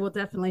 Lauren. I will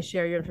definitely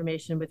share your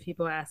information with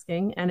people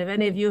asking. And if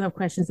any of you have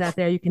questions out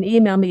there, you can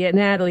email me at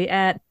Natalie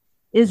at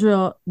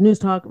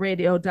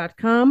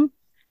israelnewstalkradio.com,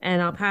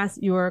 and I'll pass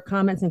your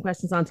comments and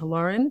questions on to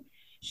Lauren.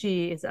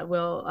 She is,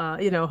 will,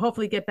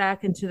 hopefully get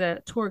back into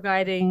the tour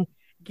guiding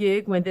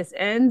gig when this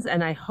ends.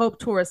 And I hope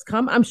tourists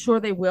come. I'm sure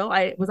they will.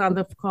 I was on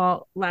the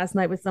call last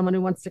night with someone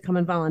who wants to come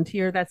and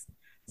volunteer. That's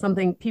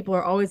something people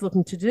are always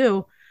looking to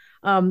do.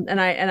 And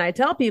I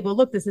tell people,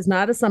 look, this is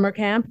not a summer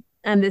camp,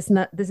 and this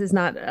is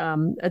not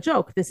a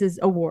joke. This is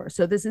a war.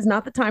 So this is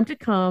not the time to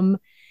come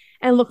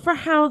and look for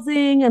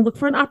housing and look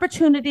for an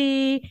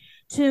opportunity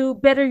to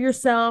better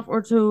yourself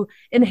or to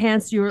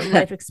enhance your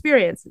life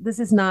experience. This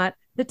is not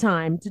the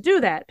time to do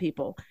that,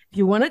 people. If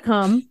you want to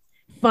come,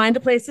 find a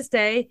place to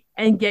stay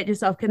and get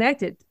yourself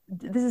connected.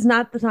 This is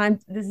not the time.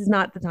 This is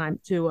not the time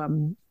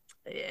to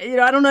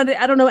I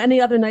don't know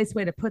any other nice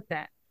way to put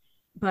that.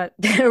 But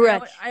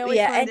right. I always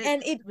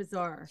find it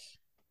bizarre.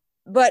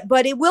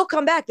 But it will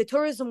come back. The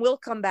tourism will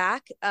come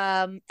back,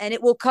 and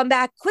it will come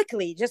back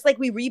quickly, just like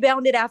we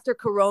rebounded after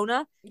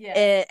Corona,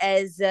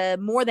 as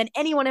more than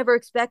anyone ever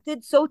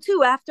expected. So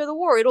too after the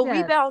war, it'll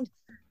rebound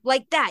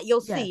like that.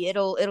 You'll see,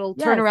 it'll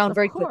turn around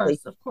very quickly.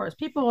 Of course,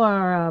 people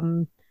are.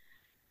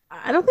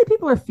 I don't think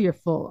people are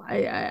fearful.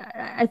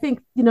 I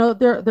think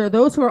there are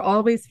those who are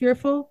always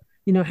fearful.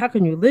 How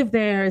can you live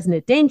there? Isn't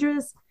it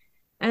dangerous?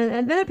 And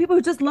then there are people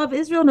who just love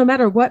Israel no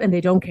matter what, and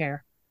they don't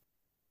care.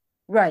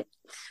 Right.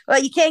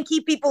 Well, you can't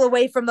keep people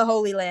away from the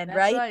Holy Land,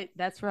 right?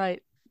 That's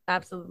right.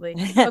 Absolutely.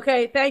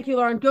 Okay. Thank you,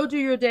 Lauren. Go do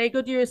your day.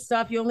 Go do your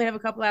stuff. You only have a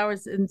couple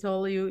hours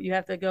until you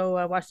have to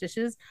go wash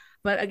dishes.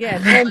 But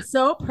again, I'm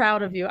so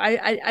proud of you.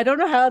 I don't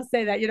know how to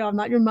say that. I'm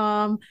not your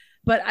mom,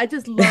 but I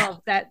just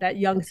love that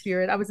young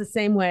spirit. I was the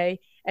same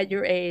way at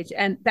your age.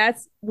 And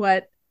that's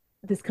what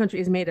this country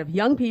is made of.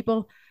 Young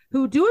people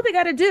who do what they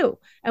got to do.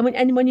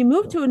 And when you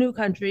move to a new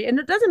country, and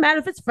it doesn't matter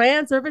if it's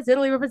France or if it's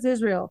Italy or if it's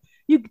Israel,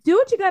 you do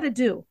what you got to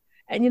do.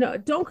 And,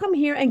 don't come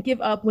here and give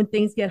up when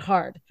things get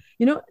hard.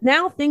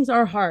 Now things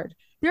are hard.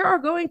 There are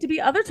going to be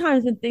other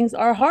times when things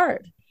are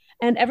hard.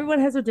 And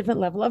everyone has a different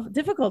level of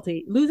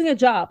difficulty. Losing a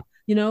job,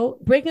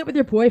 breaking up with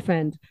your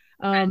boyfriend,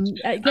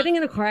 getting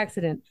in a car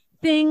accident.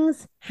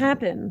 Things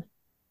happen.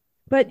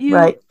 But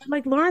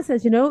like Lauren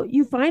says,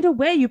 you find a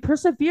way, you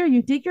persevere,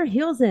 you dig your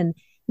heels in,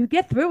 you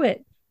get through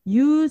it.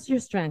 Use your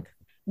strength.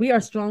 We are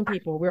strong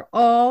people. We're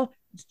all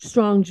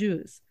strong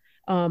Jews.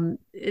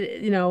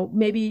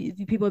 Maybe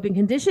people have been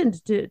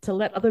conditioned to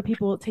let other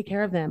people take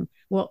care of them.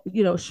 Well,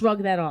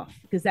 shrug that off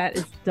because that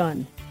is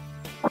done.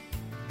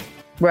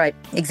 Right.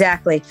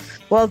 Exactly.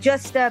 Well,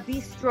 just be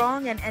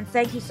strong and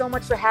thank you so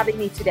much for having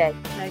me today.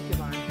 Thank you,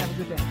 Lauren. Have a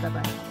good day.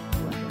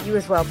 Bye-bye. You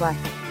as well.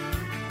 Bye.